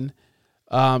 Maybe 10.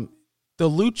 The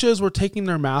Luchas were taking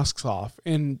their masks off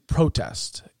in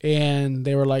protest. And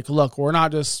they were like, look, we're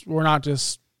not just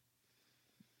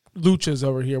Luchas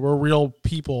over here. We're real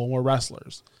people and we're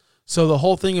wrestlers. So the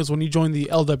whole thing is when you join the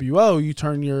LWO,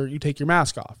 you take your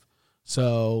mask off.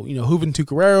 So, Juventud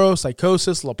Guerrero,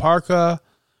 Psychosis, La Parca,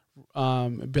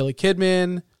 Billy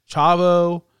Kidman,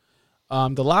 Chavo.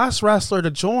 The last wrestler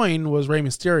to join was Rey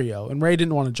Mysterio, and Rey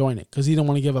didn't want to join it because he didn't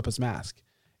want to give up his mask.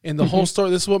 And the whole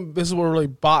story, this is what really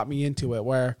bought me into it,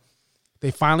 where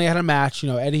they finally had a match.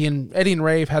 Eddie and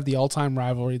Rey have had the all-time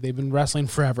rivalry. They've been wrestling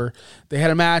forever. They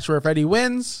had a match where if Eddie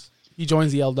wins, he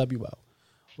joins the LWO.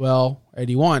 Well,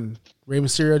 Eddie won. Rey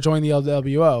Mysterio joined the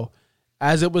LWO.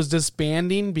 As it was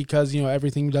disbanding, because,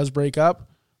 everything does break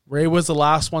up, Rey was the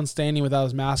last one standing without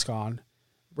his mask on.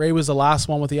 Rey was the last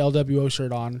one with the LWO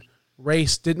shirt on. Rey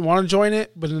didn't want to join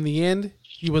it, but in the end,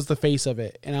 he was the face of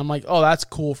it. And I'm like, oh, that's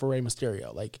cool for Rey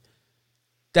Mysterio.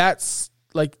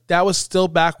 That was still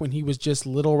back when he was just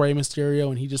little Rey Mysterio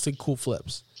and he just did cool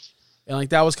flips. And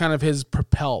that was kind of his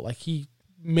propel. He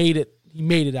made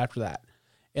it after that.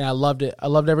 And I loved it. I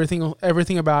loved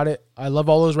everything about it. I love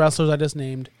all those wrestlers I just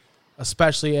named,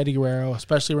 especially Eddie Guerrero,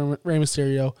 especially Rey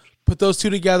Mysterio. Put those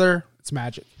two together, it's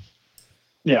magic.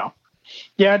 Yeah.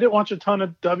 Yeah, I didn't watch a ton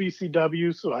of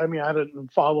WCW, so I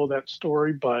didn't follow that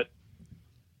story, but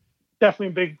definitely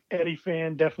a big Eddie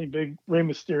fan, definitely a big Rey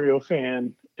Mysterio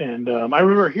fan. And I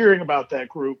remember hearing about that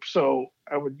group, so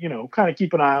I would, kind of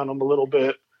keep an eye on them a little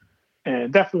bit,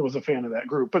 and definitely was a fan of that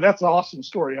group. But that's an awesome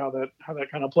story how that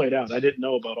kind of played out. I didn't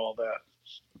know about all that.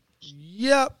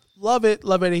 Yep, love it,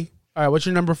 love Eddie. All right, what's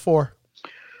your number 4?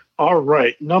 All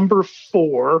right, number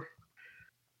 4.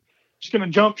 Just going to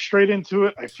jump straight into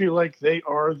it. I feel like they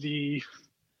are the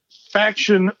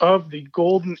faction of the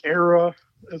golden era,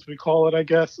 as we call it, I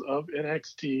guess, of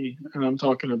NXT. And I'm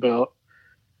talking about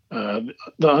the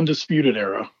Undisputed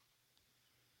Era.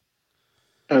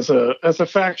 As a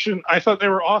faction, I thought they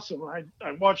were awesome. I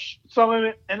watched some of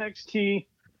it, NXT,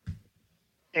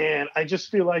 and I just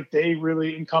feel like they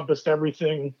really encompassed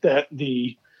everything that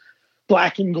the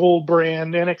black and gold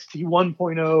brand, NXT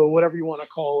 1.0, whatever you want to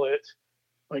call it,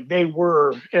 they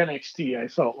were NXT, I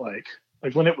felt like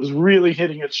when it was really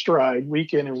hitting its stride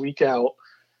week in and week out,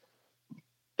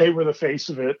 they were the face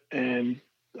of it. And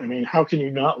how can you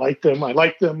not like them? I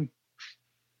like them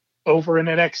over in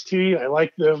NXT. I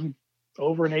like them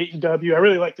over in AEW. I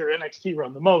really like their NXT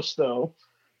run the most though.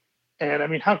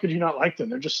 And how could you not like them?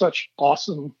 They're just such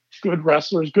awesome, good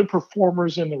wrestlers, good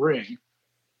performers in the ring.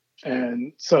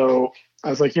 And so I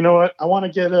was like, you know what? I want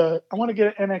to get an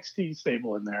NXT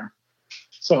stable in there.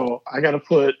 So I got to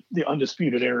put the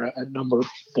Undisputed Era at number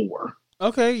 4.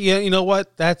 Okay, yeah, you know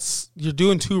what? You're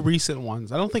doing 2 recent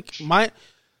ones. I don't think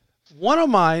one of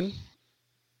mine,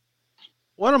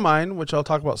 which I'll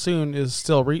talk about soon, is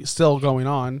still going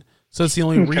on. So it's the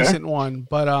only recent one.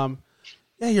 But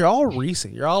yeah, you're all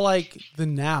recent. You're all like the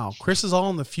now. Chris is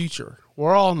all in the future.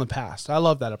 We're all in the past. I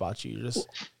love that about you.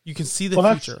 You can see the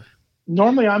future.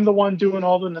 Normally, I'm the one doing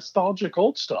all the nostalgic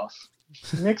old stuff.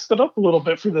 Mixed it up a little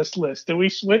bit for this list. Did we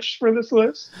switch for this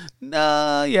list?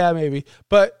 No, yeah, maybe.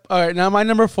 But all right, now my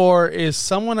number 4 is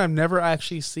someone I've never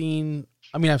actually seen.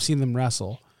 I've seen them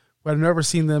wrestle, but I've never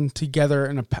seen them together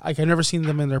I've never seen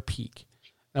them in their peak.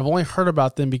 I've only heard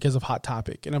about them because of Hot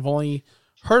Topic, and I've only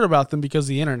heard about them because of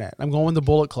the internet. I'm going with the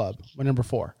Bullet Club, my number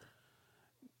 4.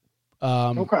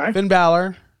 Finn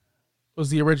Balor was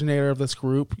the originator of this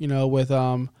group, with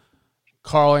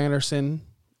Carl Anderson,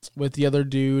 with the other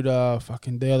dude,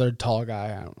 the other tall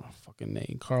guy, I don't know fucking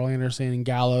name, Carl Anderson and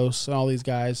Gallows and all these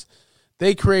guys.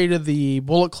 They created the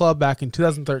Bullet Club back in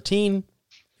 2013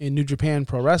 in New Japan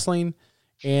Pro Wrestling,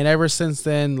 and ever since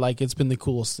then, it's been the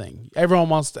coolest thing. Everyone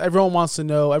wants to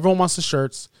know. Everyone wants the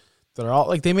shirts. They're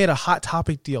all they made a Hot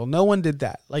Topic deal. No one did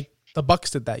that. The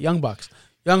Bucks did that. Young Bucks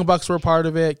were a part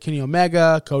of it. Kenny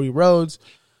Omega, Cody Rhodes,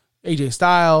 AJ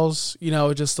Styles.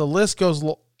 Just the list goes.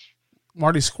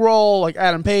 Marty Scurll,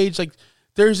 Adam Page,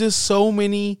 there's just so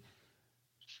many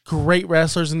great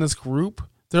wrestlers in this group.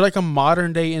 They're like a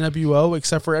modern day NWO,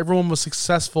 except for everyone was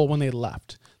successful when they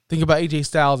left. Think about AJ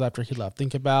Styles after he left.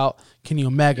 Think about Kenny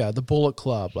Omega, the Bullet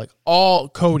Club, like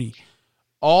Cody.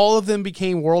 All of them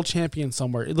became world champions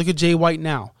somewhere. Look at Jay White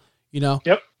now,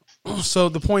 Yep. So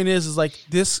the point is like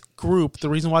this group, the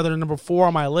reason why they're number 4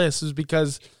 on my list is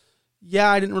because,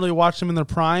 I didn't really watch them in their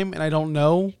prime, and I don't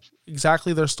know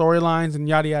exactly their storylines and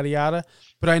yada, yada, yada,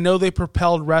 but I know they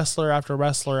propelled wrestler after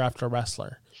wrestler after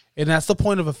wrestler. And that's the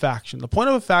point of a faction. The point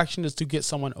of a faction is to get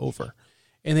someone over,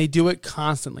 and they do it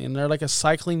constantly, and they're like a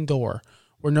cycling door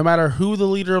where no matter who the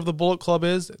leader of the Bullet Club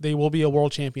is, they will be a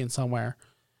world champion somewhere.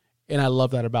 And I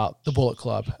love that about the Bullet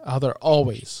Club, how they're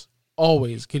always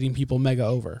getting people mega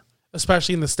over,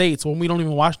 especially in the States when we don't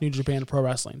even watch New Japan Pro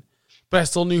Wrestling. But I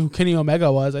still knew who Kenny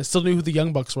Omega was. I still knew who the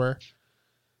Young Bucks were.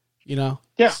 Yeah.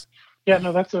 Yeah,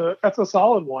 no, that's a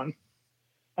solid one.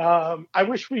 I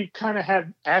wish we kind of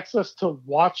had access to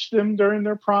watch them during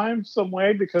their prime some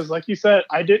way, because like you said,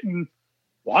 I didn't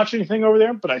watch anything over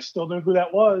there, but I still knew who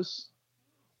that was.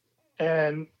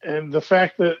 And the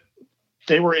fact that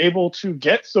they were able to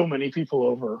get so many people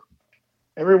over,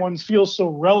 everyone feels so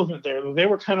relevant there. They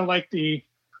were kind of like a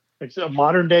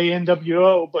modern day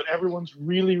NWO, but everyone's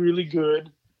really, really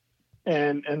good.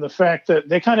 And the fact that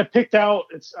they kind of picked out,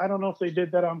 I don't know if they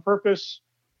did that on purpose.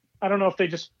 I don't know if they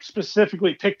just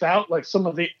specifically picked out like some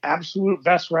of the absolute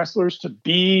best wrestlers to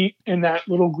be in that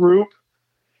little group,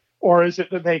 or is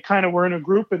it that they kind of were in a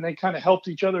group and they kind of helped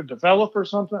each other develop or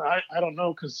something? I don't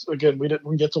know, because again, we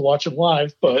didn't get to watch them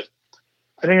live, but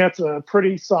I think that's a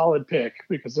pretty solid pick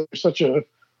because they're such a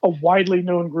widely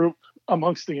known group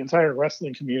amongst the entire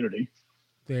wrestling community.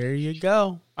 There you go.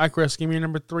 All right, Chris, give me your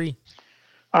number 3.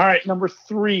 All right, number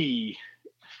 3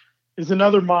 is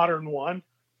another modern one,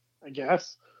 I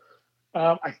guess.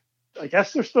 I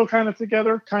guess they're still kind of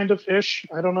together, kind of ish.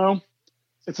 I don't know.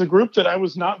 It's a group that I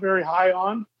was not very high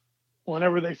on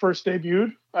whenever they first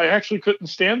debuted. I actually couldn't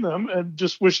stand them and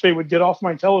just wish they would get off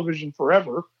my television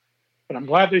forever. But I'm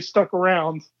glad they stuck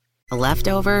around.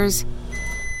 Leftovers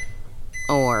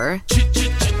or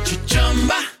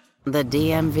the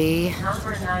DMV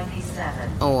number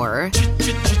 97 or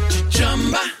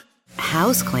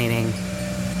house cleaning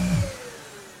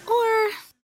or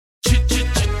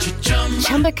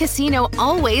Chumba Casino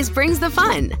always brings the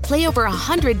fun. Play over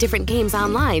 100 different games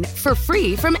online for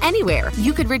free from anywhere.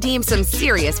 You could redeem some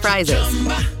serious prizes.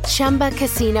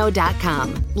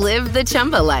 ChumbaCasino.com. Live the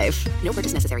Chumba life. No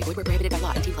purchase necessary. Void where prohibited by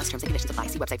law. 18+ terms and conditions apply.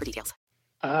 See website for details.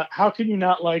 How can you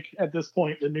not like, at this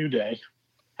point, the New Day?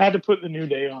 Had to put the New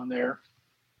Day on there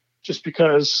just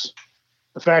because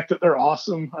the fact that they're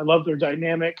awesome. I love their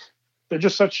dynamic. They're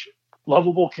just such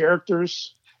lovable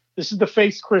characters. This is the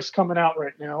face Chris coming out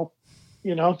right now.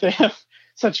 They have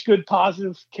such good,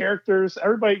 positive characters.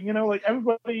 Everybody,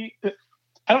 everybody,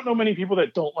 I don't know many people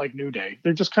that don't like New Day.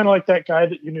 They're just kind of like that guy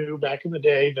that you knew back in the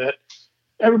day that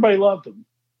everybody loved them.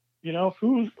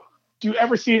 Who do you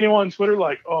ever see anyone on Twitter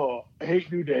like, oh, I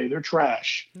hate New Day, they're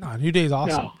trash? No, New Day's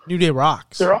awesome. No. New Day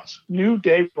rocks. They're awesome. New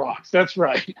Day rocks. That's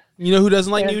right. You know who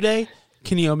doesn't like New Day?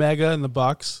 Kenny Omega and the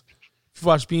Bucks. If you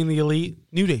watch Being the Elite,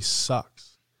 New Day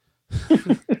sucks.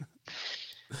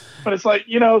 But it's like,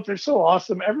 they're so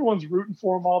awesome. Everyone's rooting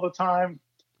for them all the time.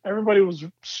 Everybody was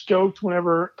stoked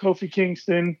whenever Kofi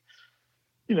Kingston,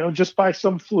 just by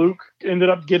some fluke,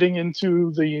 ended up getting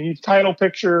into the title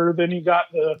picture. Then he got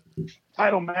the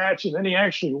title match, and then he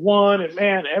actually won. And,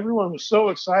 man, everyone was so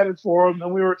excited for him.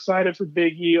 Then we were excited for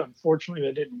Big E. Unfortunately,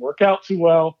 that didn't work out too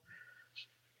well.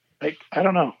 Like, I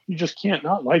don't know. You just can't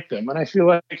not like them. And I feel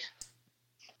like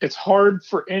it's hard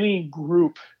for any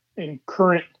group in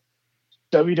current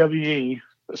WWE,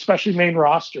 especially main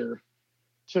roster,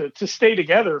 to stay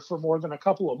together for more than a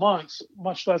couple of months,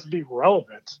 much less be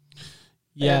relevant.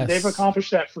 Yes. And they've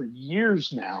accomplished that for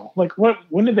years now. Like,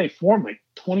 when did they form? Like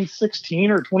 2016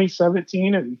 or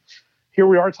 2017? And here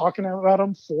we are talking about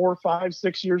them 4, 5,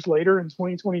 6 years later in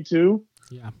 2022.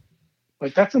 Yeah.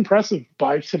 Like, that's impressive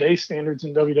by today's standards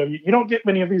in WWE. You don't get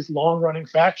many of these long-running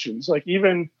factions. Like,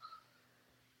 even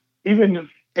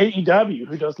AEW,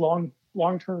 who does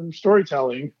long-term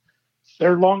storytelling,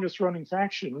 their longest-running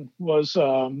faction was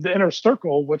the Inner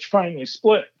Circle, which finally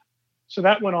split. So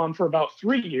that went on for about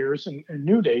 3 years, and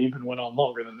New Day even went on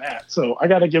longer than that. So I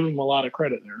got to give them a lot of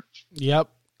credit there. Yep.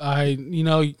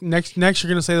 Next you're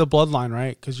going to say the Bloodline,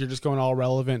 right? Because you're just going all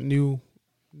relevant, new,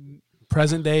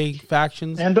 present-day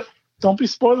factions. And don't be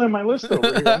spoiling my list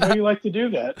over here. I know you like to do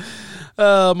that.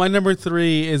 My number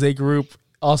 3 is a group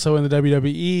also in the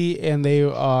WWE, and they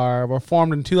were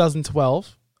formed in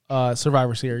 2012,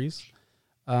 Survivor Series.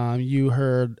 You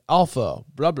heard Alpha,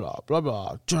 blah, blah, blah,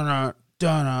 blah, dun,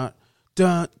 dun,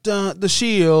 dun, dun, the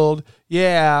Shield.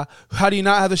 Yeah. How do you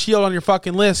not have the Shield on your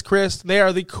fucking list, Chris? They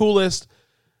are the coolest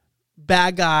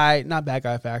not bad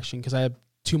guy faction, because I have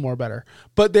two more better,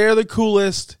 but they're the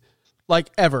coolest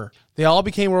ever. They all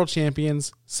became world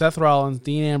champions. Seth Rollins,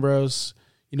 Dean Ambrose,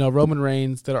 Roman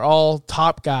Reigns, that are all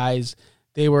top guys.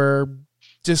 They were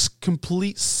just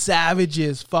complete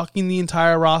savages, fucking the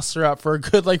entire roster up for a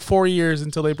good 4 years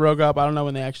until they broke up. I don't know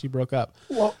when they actually broke up.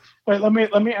 Well, wait, let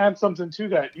me add something to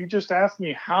that. You just asked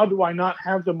me, how do I not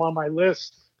have them on my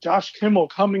list? Josh Kimmel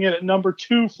coming in at number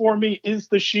 2 for me is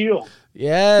the Shield.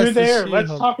 Yes, they're there. Let's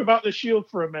talk about the Shield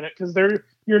for a minute, because they're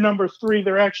your number 3.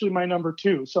 They're actually my number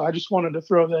 2. So I just wanted to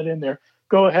throw that in there.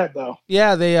 Go ahead, though.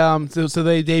 Yeah, they so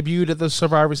they debuted at the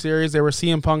Survivor Series. They were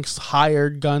CM Punk's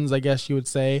hired guns, I guess you would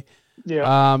say.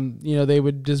 Yeah. They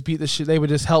would just beat the shit. They would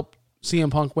just help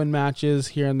CM Punk win matches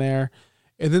here and there,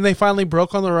 and then they finally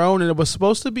broke on their own. And it was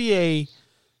supposed to be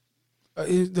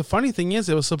the funny thing is,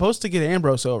 it was supposed to get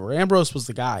Ambrose over. Ambrose was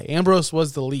the guy. Ambrose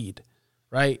was the lead,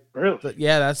 right? Really? But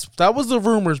yeah, that was the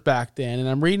rumors back then. And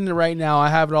I'm reading it right now. I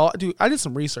have it all. Dude, I did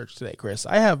some research today, Chris.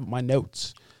 I have my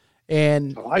notes.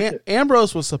 And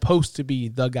Ambrose was supposed to be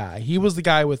the guy. He was the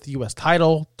guy with the U.S.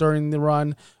 title during the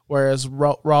run, whereas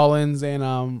Rollins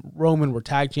and Roman were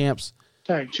tag champs.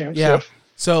 Tag champs, yeah.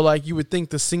 So, you would think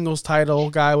the singles title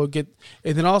guy would get...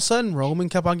 And then all of a sudden, Roman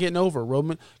kept on getting over.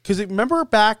 Because remember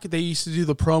back, they used to do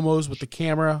the promos with the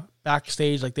camera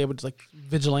backstage, they would,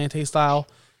 vigilante style.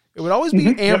 It would always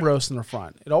be Ambrose in the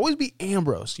front. It'd always be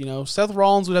Ambrose, Seth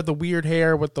Rollins would have the weird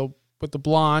hair with the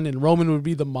blonde, and Roman would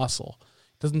be the muscle.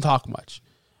 Doesn't talk much.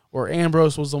 Or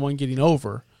Ambrose was the one getting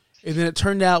over. And then it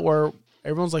turned out where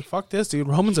everyone's like, fuck this, dude.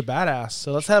 Roman's a badass.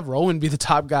 So let's have Roman be the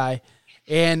top guy.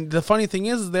 And the funny thing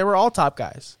is they were all top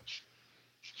guys.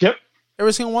 Yep.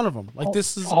 Every single one of them.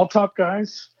 This is all top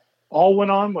guys. All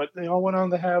went on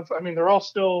to have. I mean, they're all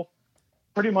still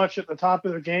pretty much at the top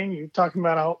of the game. You're talking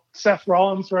about Seth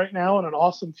Rollins right now in an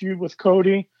awesome feud with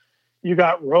Cody. You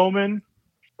got Roman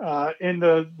in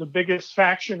the biggest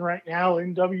faction right now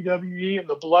in WWE, in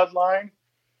the Bloodline.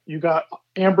 You got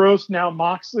Ambrose, now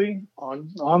Moxley,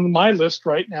 on my list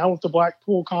right now with the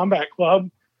Blackpool Combat Club,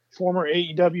 former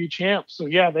AEW champs. So,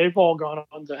 yeah, they've all gone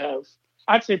on to have,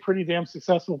 I'd say, pretty damn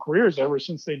successful careers ever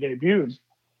since they debuted.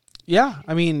 Yeah,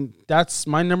 I mean, that's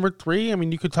my number 3. I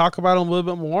mean, you could talk about them a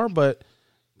little bit more, but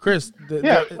Chris.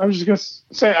 I was just going to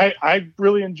say, I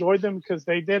really enjoyed them because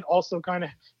they did also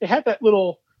they had that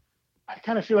little, I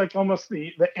kind of feel like almost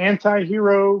the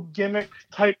anti-hero gimmick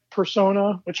type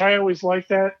persona, which I always like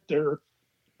that. They're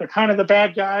kind of the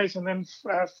bad guys, and then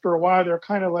after a while, they're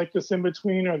kind of like this in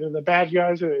between, or they're the bad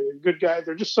guys or the good guys.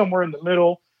 They're just somewhere in the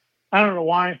middle. I don't know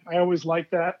why. I always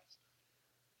like that.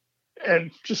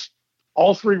 And just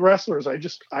all 3 wrestlers,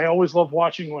 I always love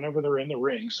watching whenever they're in the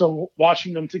ring. So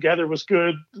watching them together was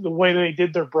good. The way they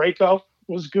did their breakup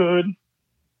was good.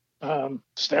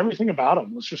 Just everything about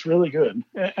them was just really good.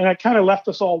 And it kind of left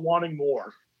us all wanting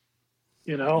more,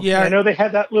 Yeah. And I know they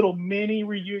had that little mini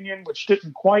reunion, which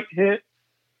didn't quite hit,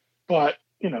 but,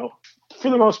 for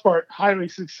the most part, highly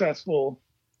successful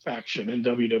faction in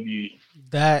WWE.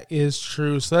 That is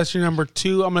true. So that's your number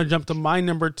 2. I'm going to jump to my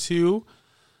number 2.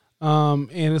 And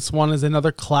this one is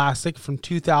another classic from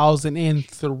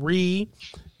 2003.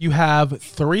 You have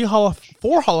 4 Hall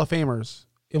of Famers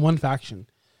in one faction.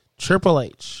 Triple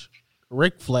H,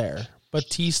 Ric Flair,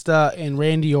 Batista, and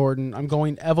Randy Orton. I'm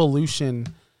going Evolution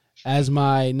as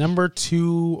my number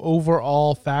 2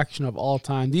 overall faction of all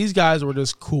time. These guys were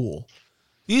just cool.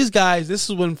 These guys, this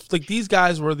is when these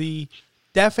guys were the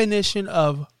definition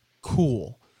of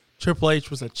cool. Triple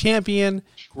H was a champion,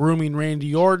 grooming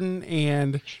Randy Orton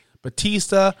and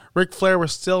Batista. Ric Flair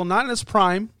was still not in his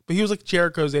prime, but he was like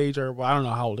Jericho's age, or I don't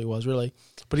know how old he was really,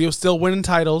 but he was still winning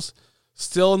titles,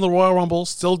 still in the Royal Rumble,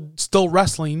 still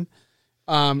wrestling.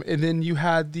 And then you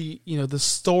had the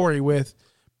story with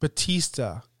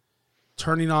Batista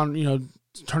turning on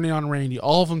Randy,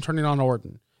 all of them turning on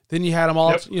Orton. Then you had them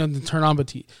all, turn on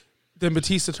Batista. Then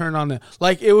Batista turned on them.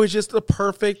 It was just the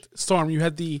perfect storm. You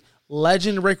had the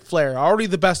legend Ric Flair, already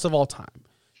the best of all time.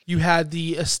 You had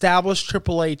the established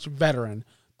Triple H veteran,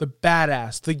 the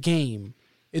badass, the game.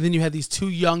 And then you had these 2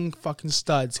 young fucking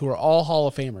studs who are all Hall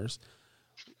of Famers.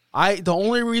 The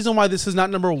only reason why this is not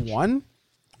number 1,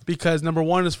 because number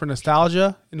 1 is for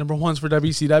nostalgia, and number 1 is for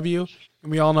WCW,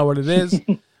 and we all know what it is.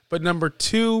 But number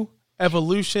 2,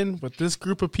 Evolution, with this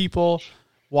group of people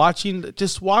watching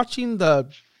the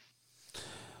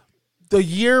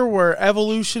year where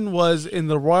Evolution was in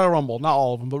the Royal Rumble, not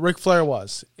all of them, but Ric Flair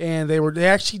was, and they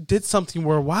actually did something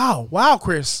where wow,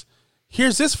 Chris,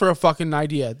 here's this for a fucking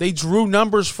idea. They drew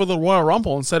numbers for the Royal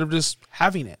Rumble instead of just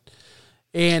having it,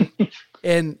 and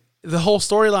the whole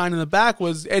storyline in the back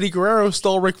was Eddie Guerrero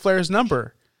stole Ric Flair's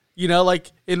number, You know,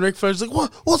 like, and Ric Flair's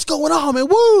like, what's going on, man?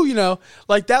 Woo! You know,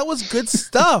 like, that was good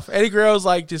stuff. Eddie Guerrero's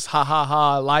like, just ha, ha,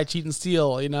 ha, lie, cheat, and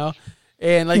steal, you know?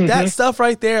 And, like, that stuff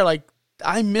right there, like,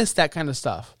 I miss that kind of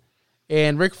stuff.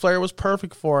 And Ric Flair was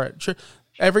perfect for it.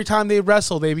 Every time they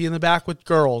wrestle, they'd be in the back with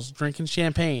girls drinking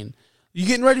champagne. You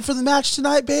getting ready for the match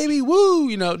tonight, baby? Woo!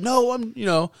 You know,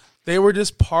 no, they were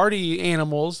just party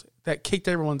animals that kicked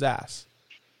everyone's ass.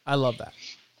 I love that.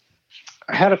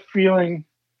 I had a feeling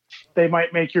they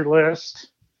might make your list.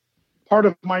 Part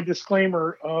of my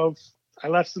disclaimer of I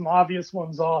left some obvious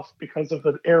ones off because of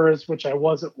the eras which I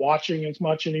wasn't watching as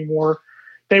much anymore.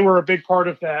 They were a big part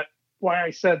of that. Why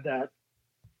I said that,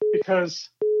 because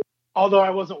although I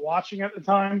wasn't watching at the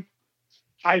time,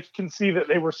 I can see that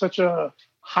they were such a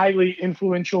highly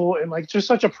influential and like just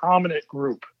such a prominent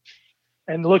group.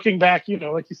 And looking back, you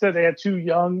know, like you said, they had two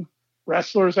young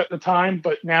wrestlers at the time,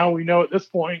 but now we know at this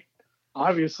point,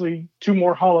 obviously, two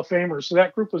more Hall of Famers. So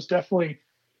that group was definitely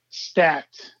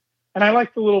stacked. And I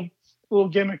like the little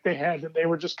gimmick they had, that they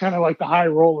were just kind of like the high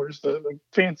rollers, the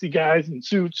fancy guys in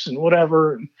suits and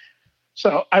whatever. And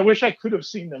so I wish I could have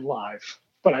seen them live,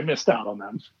 but I missed out on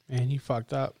them. Man, you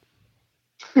fucked up.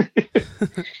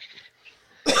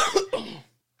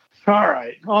 All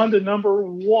right, on to number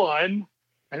one.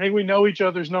 I think we know each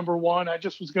other's number one. I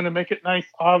just was going to make it nice,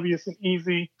 obvious, and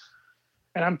easy.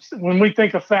 And when we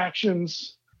think of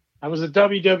factions, I was a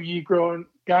WWE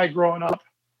guy growing up.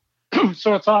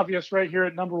 So it's obvious right here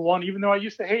at number one. Even though I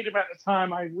used to hate him at the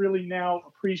time, I really now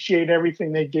appreciate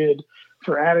everything they did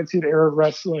for Attitude Era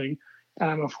Wrestling.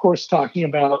 And I'm, of course, talking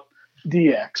about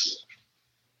DX.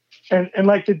 And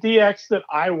like the DX that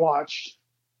I watched,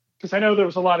 because I know there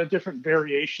was a lot of different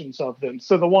variations of them.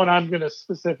 So the one I'm going to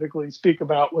specifically speak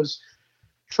about was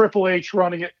Triple H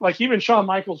running it. Like even Shawn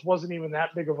Michaels wasn't even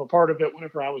that big of a part of it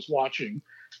whenever I was watching.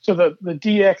 So the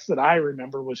DX that I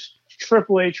remember was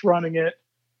Triple H running it.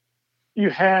 You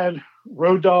had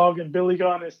Road Dogg and Billy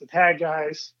Gunn as the tag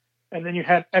guys. And then you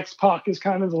had X-Pac as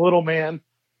kind of the little man.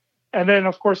 And then,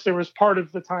 of course, there was part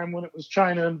of the time when it was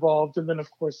China involved. And then, of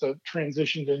course, it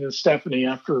transitioned into Stephanie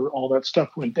after all that stuff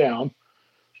went down.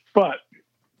 But,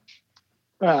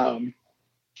 I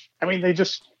mean,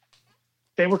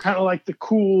 they were kind of like the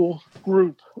cool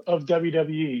group of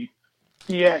WWE.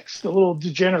 DX, the little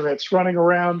degenerates running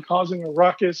around, causing a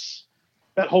ruckus.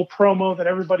 That whole promo that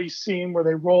everybody's seen where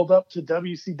they rolled up to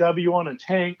WCW on a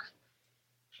tank.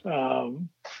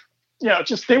 Yeah,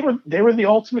 just they were the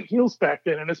ultimate heels back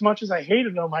then. And as much as I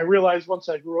hated them, I realized once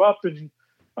I grew up and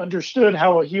understood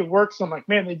how a heel works, I'm like,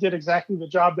 man, they did exactly the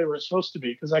job they were supposed to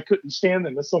be, because I couldn't stand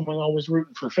them as someone always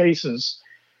rooting for faces,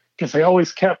 because they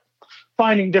always kept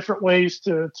finding different ways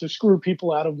to screw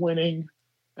people out of winning,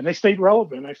 and they stayed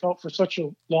relevant, I felt, for such a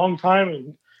long time.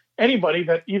 And anybody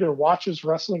that either watches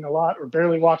wrestling a lot or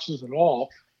barely watches at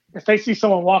all, if they see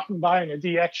someone walking by in a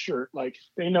DX shirt, like,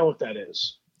 they know what that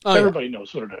is. Oh, everybody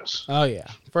knows what it is. Oh, yeah,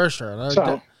 for sure.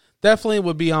 So, definitely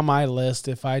would be on my list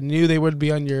if I knew they would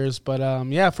be on yours. But,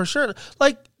 yeah, for sure.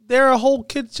 Like, they're a whole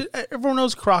kid. Everyone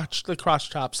knows the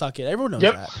crotch chop, suck it. Everyone knows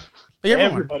that. Like,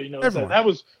 everybody knows that. That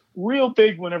was real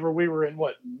big whenever we were in,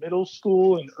 middle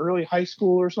school and early high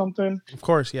school or something. Of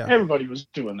course, yeah. Everybody was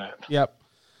doing that. Yep.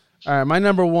 All right, my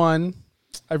number one,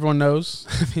 everyone knows.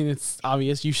 I mean, it's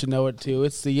obvious. You should know it, too.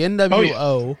 It's the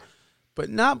NWO, but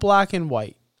not black and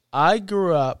white. I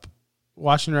grew up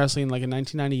watching wrestling like in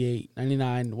 1998,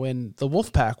 99, when the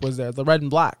Wolfpack was there, the red and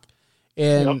black.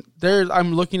 And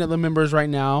I'm looking at the members right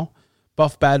now.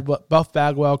 Buff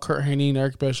Bagwell, Kurt Hennig,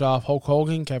 Eric Bischoff, Hulk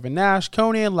Hogan, Kevin Nash,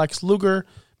 Conan, Lex Luger,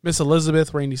 Miss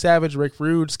Elizabeth, Randy Savage, Rick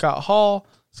Rude, Scott Hall,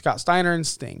 Scott Steiner, and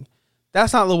Sting.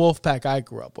 That's not the Wolfpack I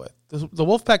grew up with. The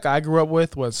Wolfpack I grew up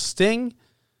with was Sting,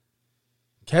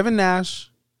 Kevin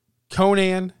Nash,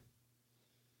 Conan,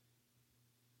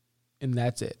 and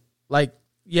that's it. Like,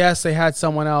 yes, they had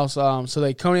someone else. So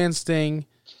they Conan, Sting.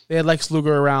 They had Lex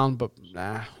Luger around, but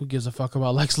who gives a fuck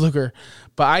about Lex Luger?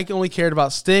 But I only cared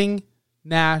about Sting,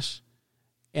 Nash,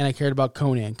 and I cared about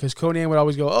Conan, because Conan would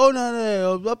always go, "Oh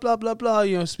no, blah blah blah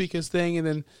blah," speak his thing, and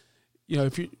then,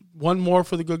 if you one more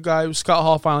for the good guy, Scott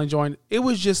Hall finally joined. It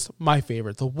was just my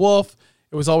favorite. The Wolf.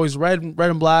 It was always red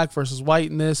and black versus white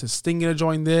in this. Is Sting gonna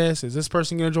join this? Is this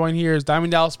person gonna join here? Is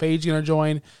Diamond Dallas Page gonna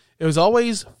join? It was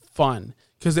always fun.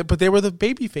 But they were the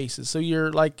baby faces. So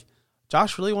you're like,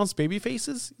 Josh really wants baby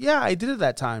faces? Yeah, I did at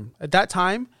that time. At that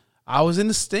time, I was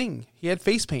into Sting. He had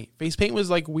face paint. Face paint was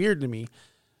like weird to me.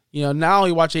 Now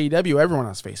you watch AEW, everyone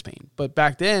has face paint. But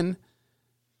back then,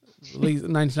 at least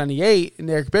 1998, in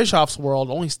Eric Bischoff's world,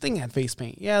 only Sting had face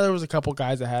paint. Yeah, there was a couple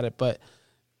guys that had it, but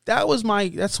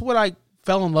that's what I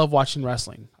fell in love watching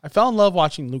wrestling. I fell in love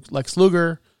watching Lex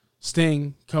Luger,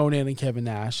 Sting, Conan, and Kevin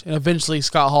Nash. And eventually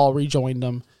Scott Hall rejoined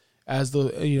them as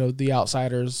the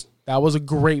outsiders. That was a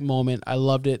great moment. I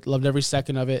loved it. Loved every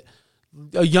second of it.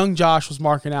 A young Josh was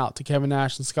marking out to Kevin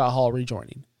Nash and Scott Hall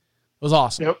rejoining. It was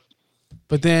awesome. Yep.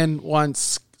 But then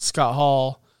once Scott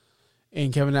Hall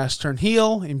and Kevin Nash turned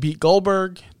heel and beat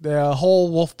Goldberg, the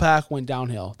whole Wolfpack went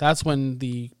downhill. That's when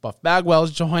the Buff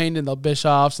Bagwells joined and the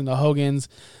Bischoffs and the Hogans.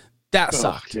 That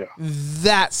sucked. Yeah.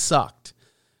 That sucked.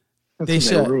 They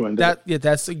ruined that. it. Yeah,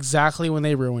 that's exactly when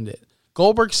they ruined it.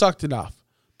 Goldberg sucked enough,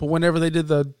 but whenever they did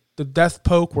the death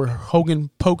poke where Hogan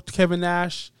poked Kevin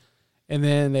Nash, and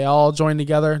then they all joined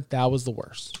together, that was the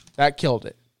worst. That killed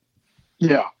it.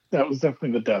 Yeah, that was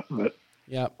definitely the death of it.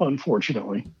 Yeah,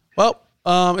 unfortunately. Well,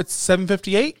 it's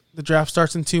 7:58. The draft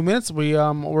starts in 2 minutes.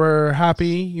 We're happy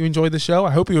you enjoyed the show.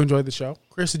 I hope you enjoyed the show.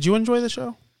 Chris, did you enjoy the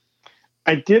show?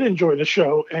 I did enjoy the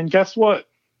show, and guess what?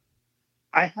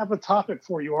 I have a topic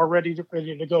for you already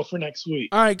ready to go for next week.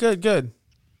 All right, good.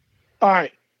 All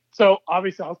right. So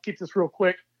obviously, I'll keep this real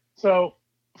quick. So,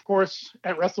 of course,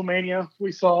 at WrestleMania,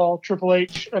 we saw Triple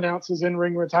H announce his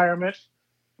in-ring retirement.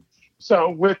 So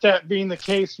with that being the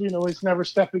case, he's never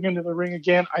stepping into the ring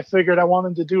again. I figured I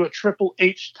wanted to do a Triple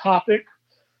H topic.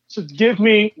 So give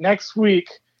me next week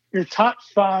your top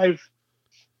 5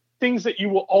 things that you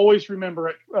will always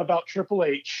remember about Triple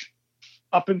H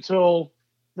up until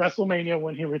WrestleMania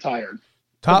when he retired.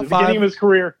 Top At the 5 beginning of his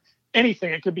career,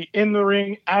 anything. It could be in the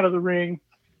ring, out of the ring,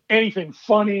 anything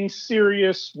funny,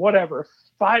 serious, whatever.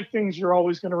 5 things you're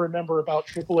always going to remember about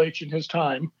Triple H and his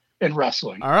time in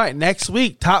wrestling. All right, next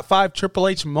week, top 5 Triple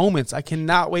H moments. I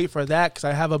cannot wait for that because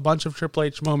I have a bunch of Triple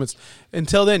H moments.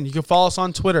 Until then, you can follow us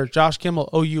on Twitter, Josh Kimmel,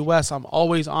 OUS. I'm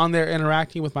always on there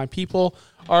interacting with my people.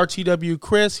 RTW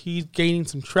Chris, he's gaining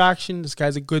some traction. This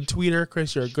guy's a good tweeter.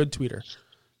 Chris, you're a good tweeter.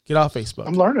 Get off Facebook.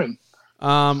 I'm learning.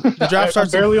 The draft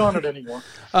starts. I'm barely on it anymore.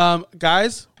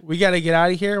 Guys, we got to get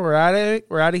out of here. We're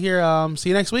out of here. See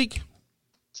you next week.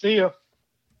 See ya.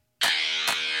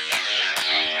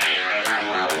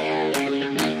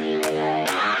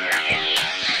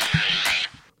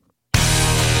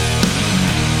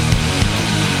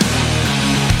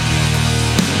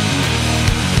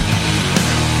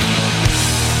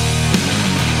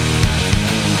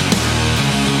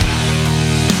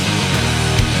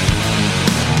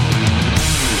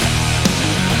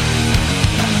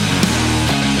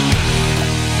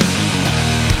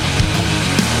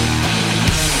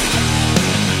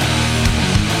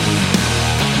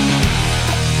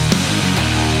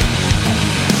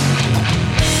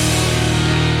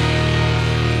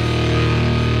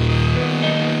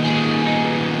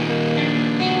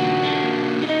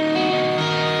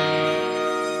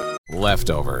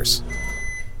 Leftovers,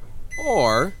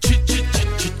 or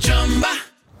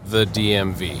the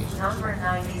DMV, number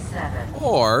 97,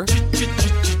 or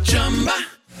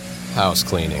house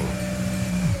cleaning,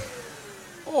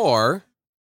 or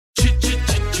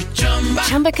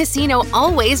Chumba Casino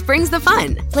always brings the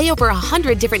fun. Play over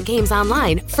 100 different games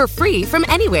online for free from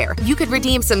anywhere. You could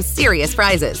redeem some serious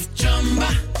prizes.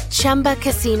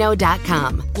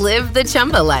 ChumbaCasino.com. Live the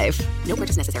Chumba life. No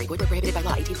purchase necessary. Void where prohibited by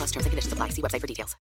law. 18+ terms and conditions apply. See website for details.